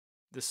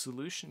 The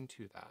solution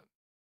to that,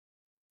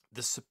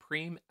 the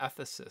supreme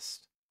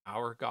ethicist,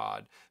 our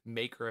God,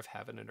 maker of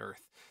heaven and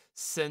earth,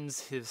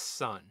 sends his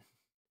son,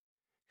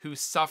 who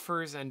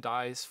suffers and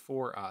dies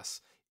for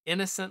us,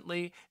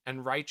 innocently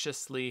and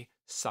righteously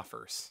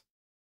suffers.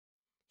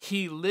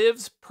 He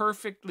lives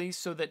perfectly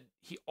so that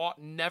he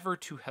ought never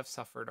to have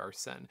suffered our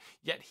sin,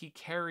 yet he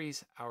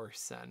carries our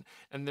sin.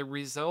 And the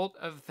result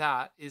of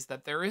that is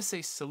that there is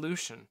a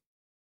solution.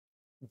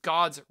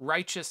 God's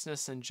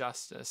righteousness and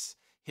justice,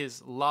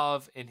 his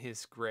love and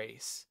his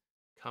grace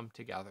come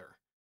together,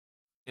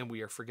 and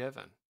we are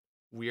forgiven.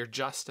 We are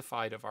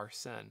justified of our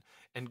sin,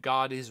 and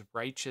God is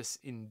righteous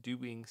in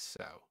doing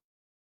so.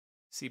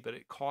 See, but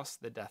it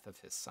cost the death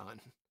of his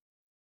son.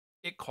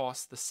 It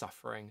cost the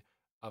suffering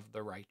of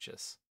the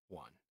righteous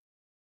one.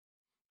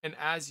 And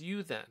as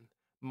you then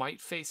might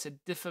face a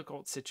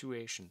difficult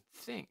situation,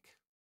 think,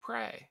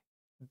 pray,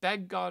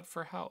 beg God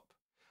for help,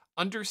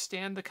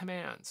 understand the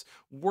commands,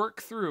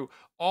 work through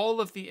all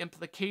of the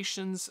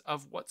implications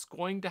of what's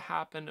going to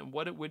happen and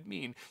what it would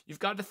mean. You've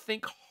got to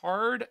think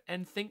hard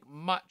and think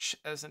much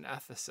as an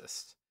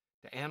ethicist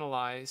to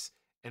analyze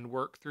and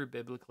work through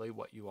biblically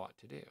what you ought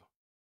to do.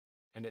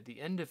 And at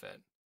the end of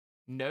it,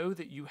 know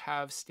that you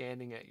have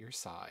standing at your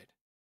side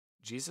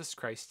Jesus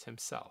Christ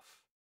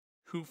himself,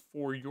 who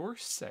for your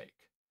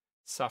sake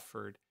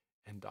suffered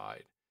and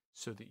died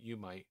so that you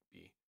might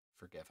be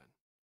forgiven.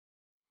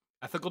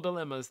 Ethical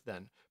dilemmas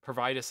then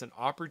provide us an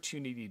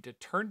opportunity to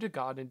turn to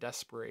God in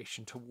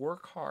desperation, to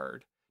work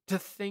hard, to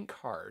think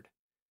hard,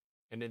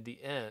 and in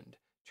the end,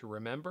 to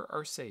remember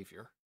our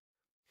Savior,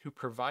 who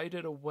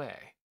provided a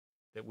way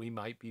that we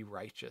might be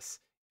righteous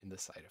in the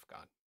sight of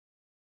God.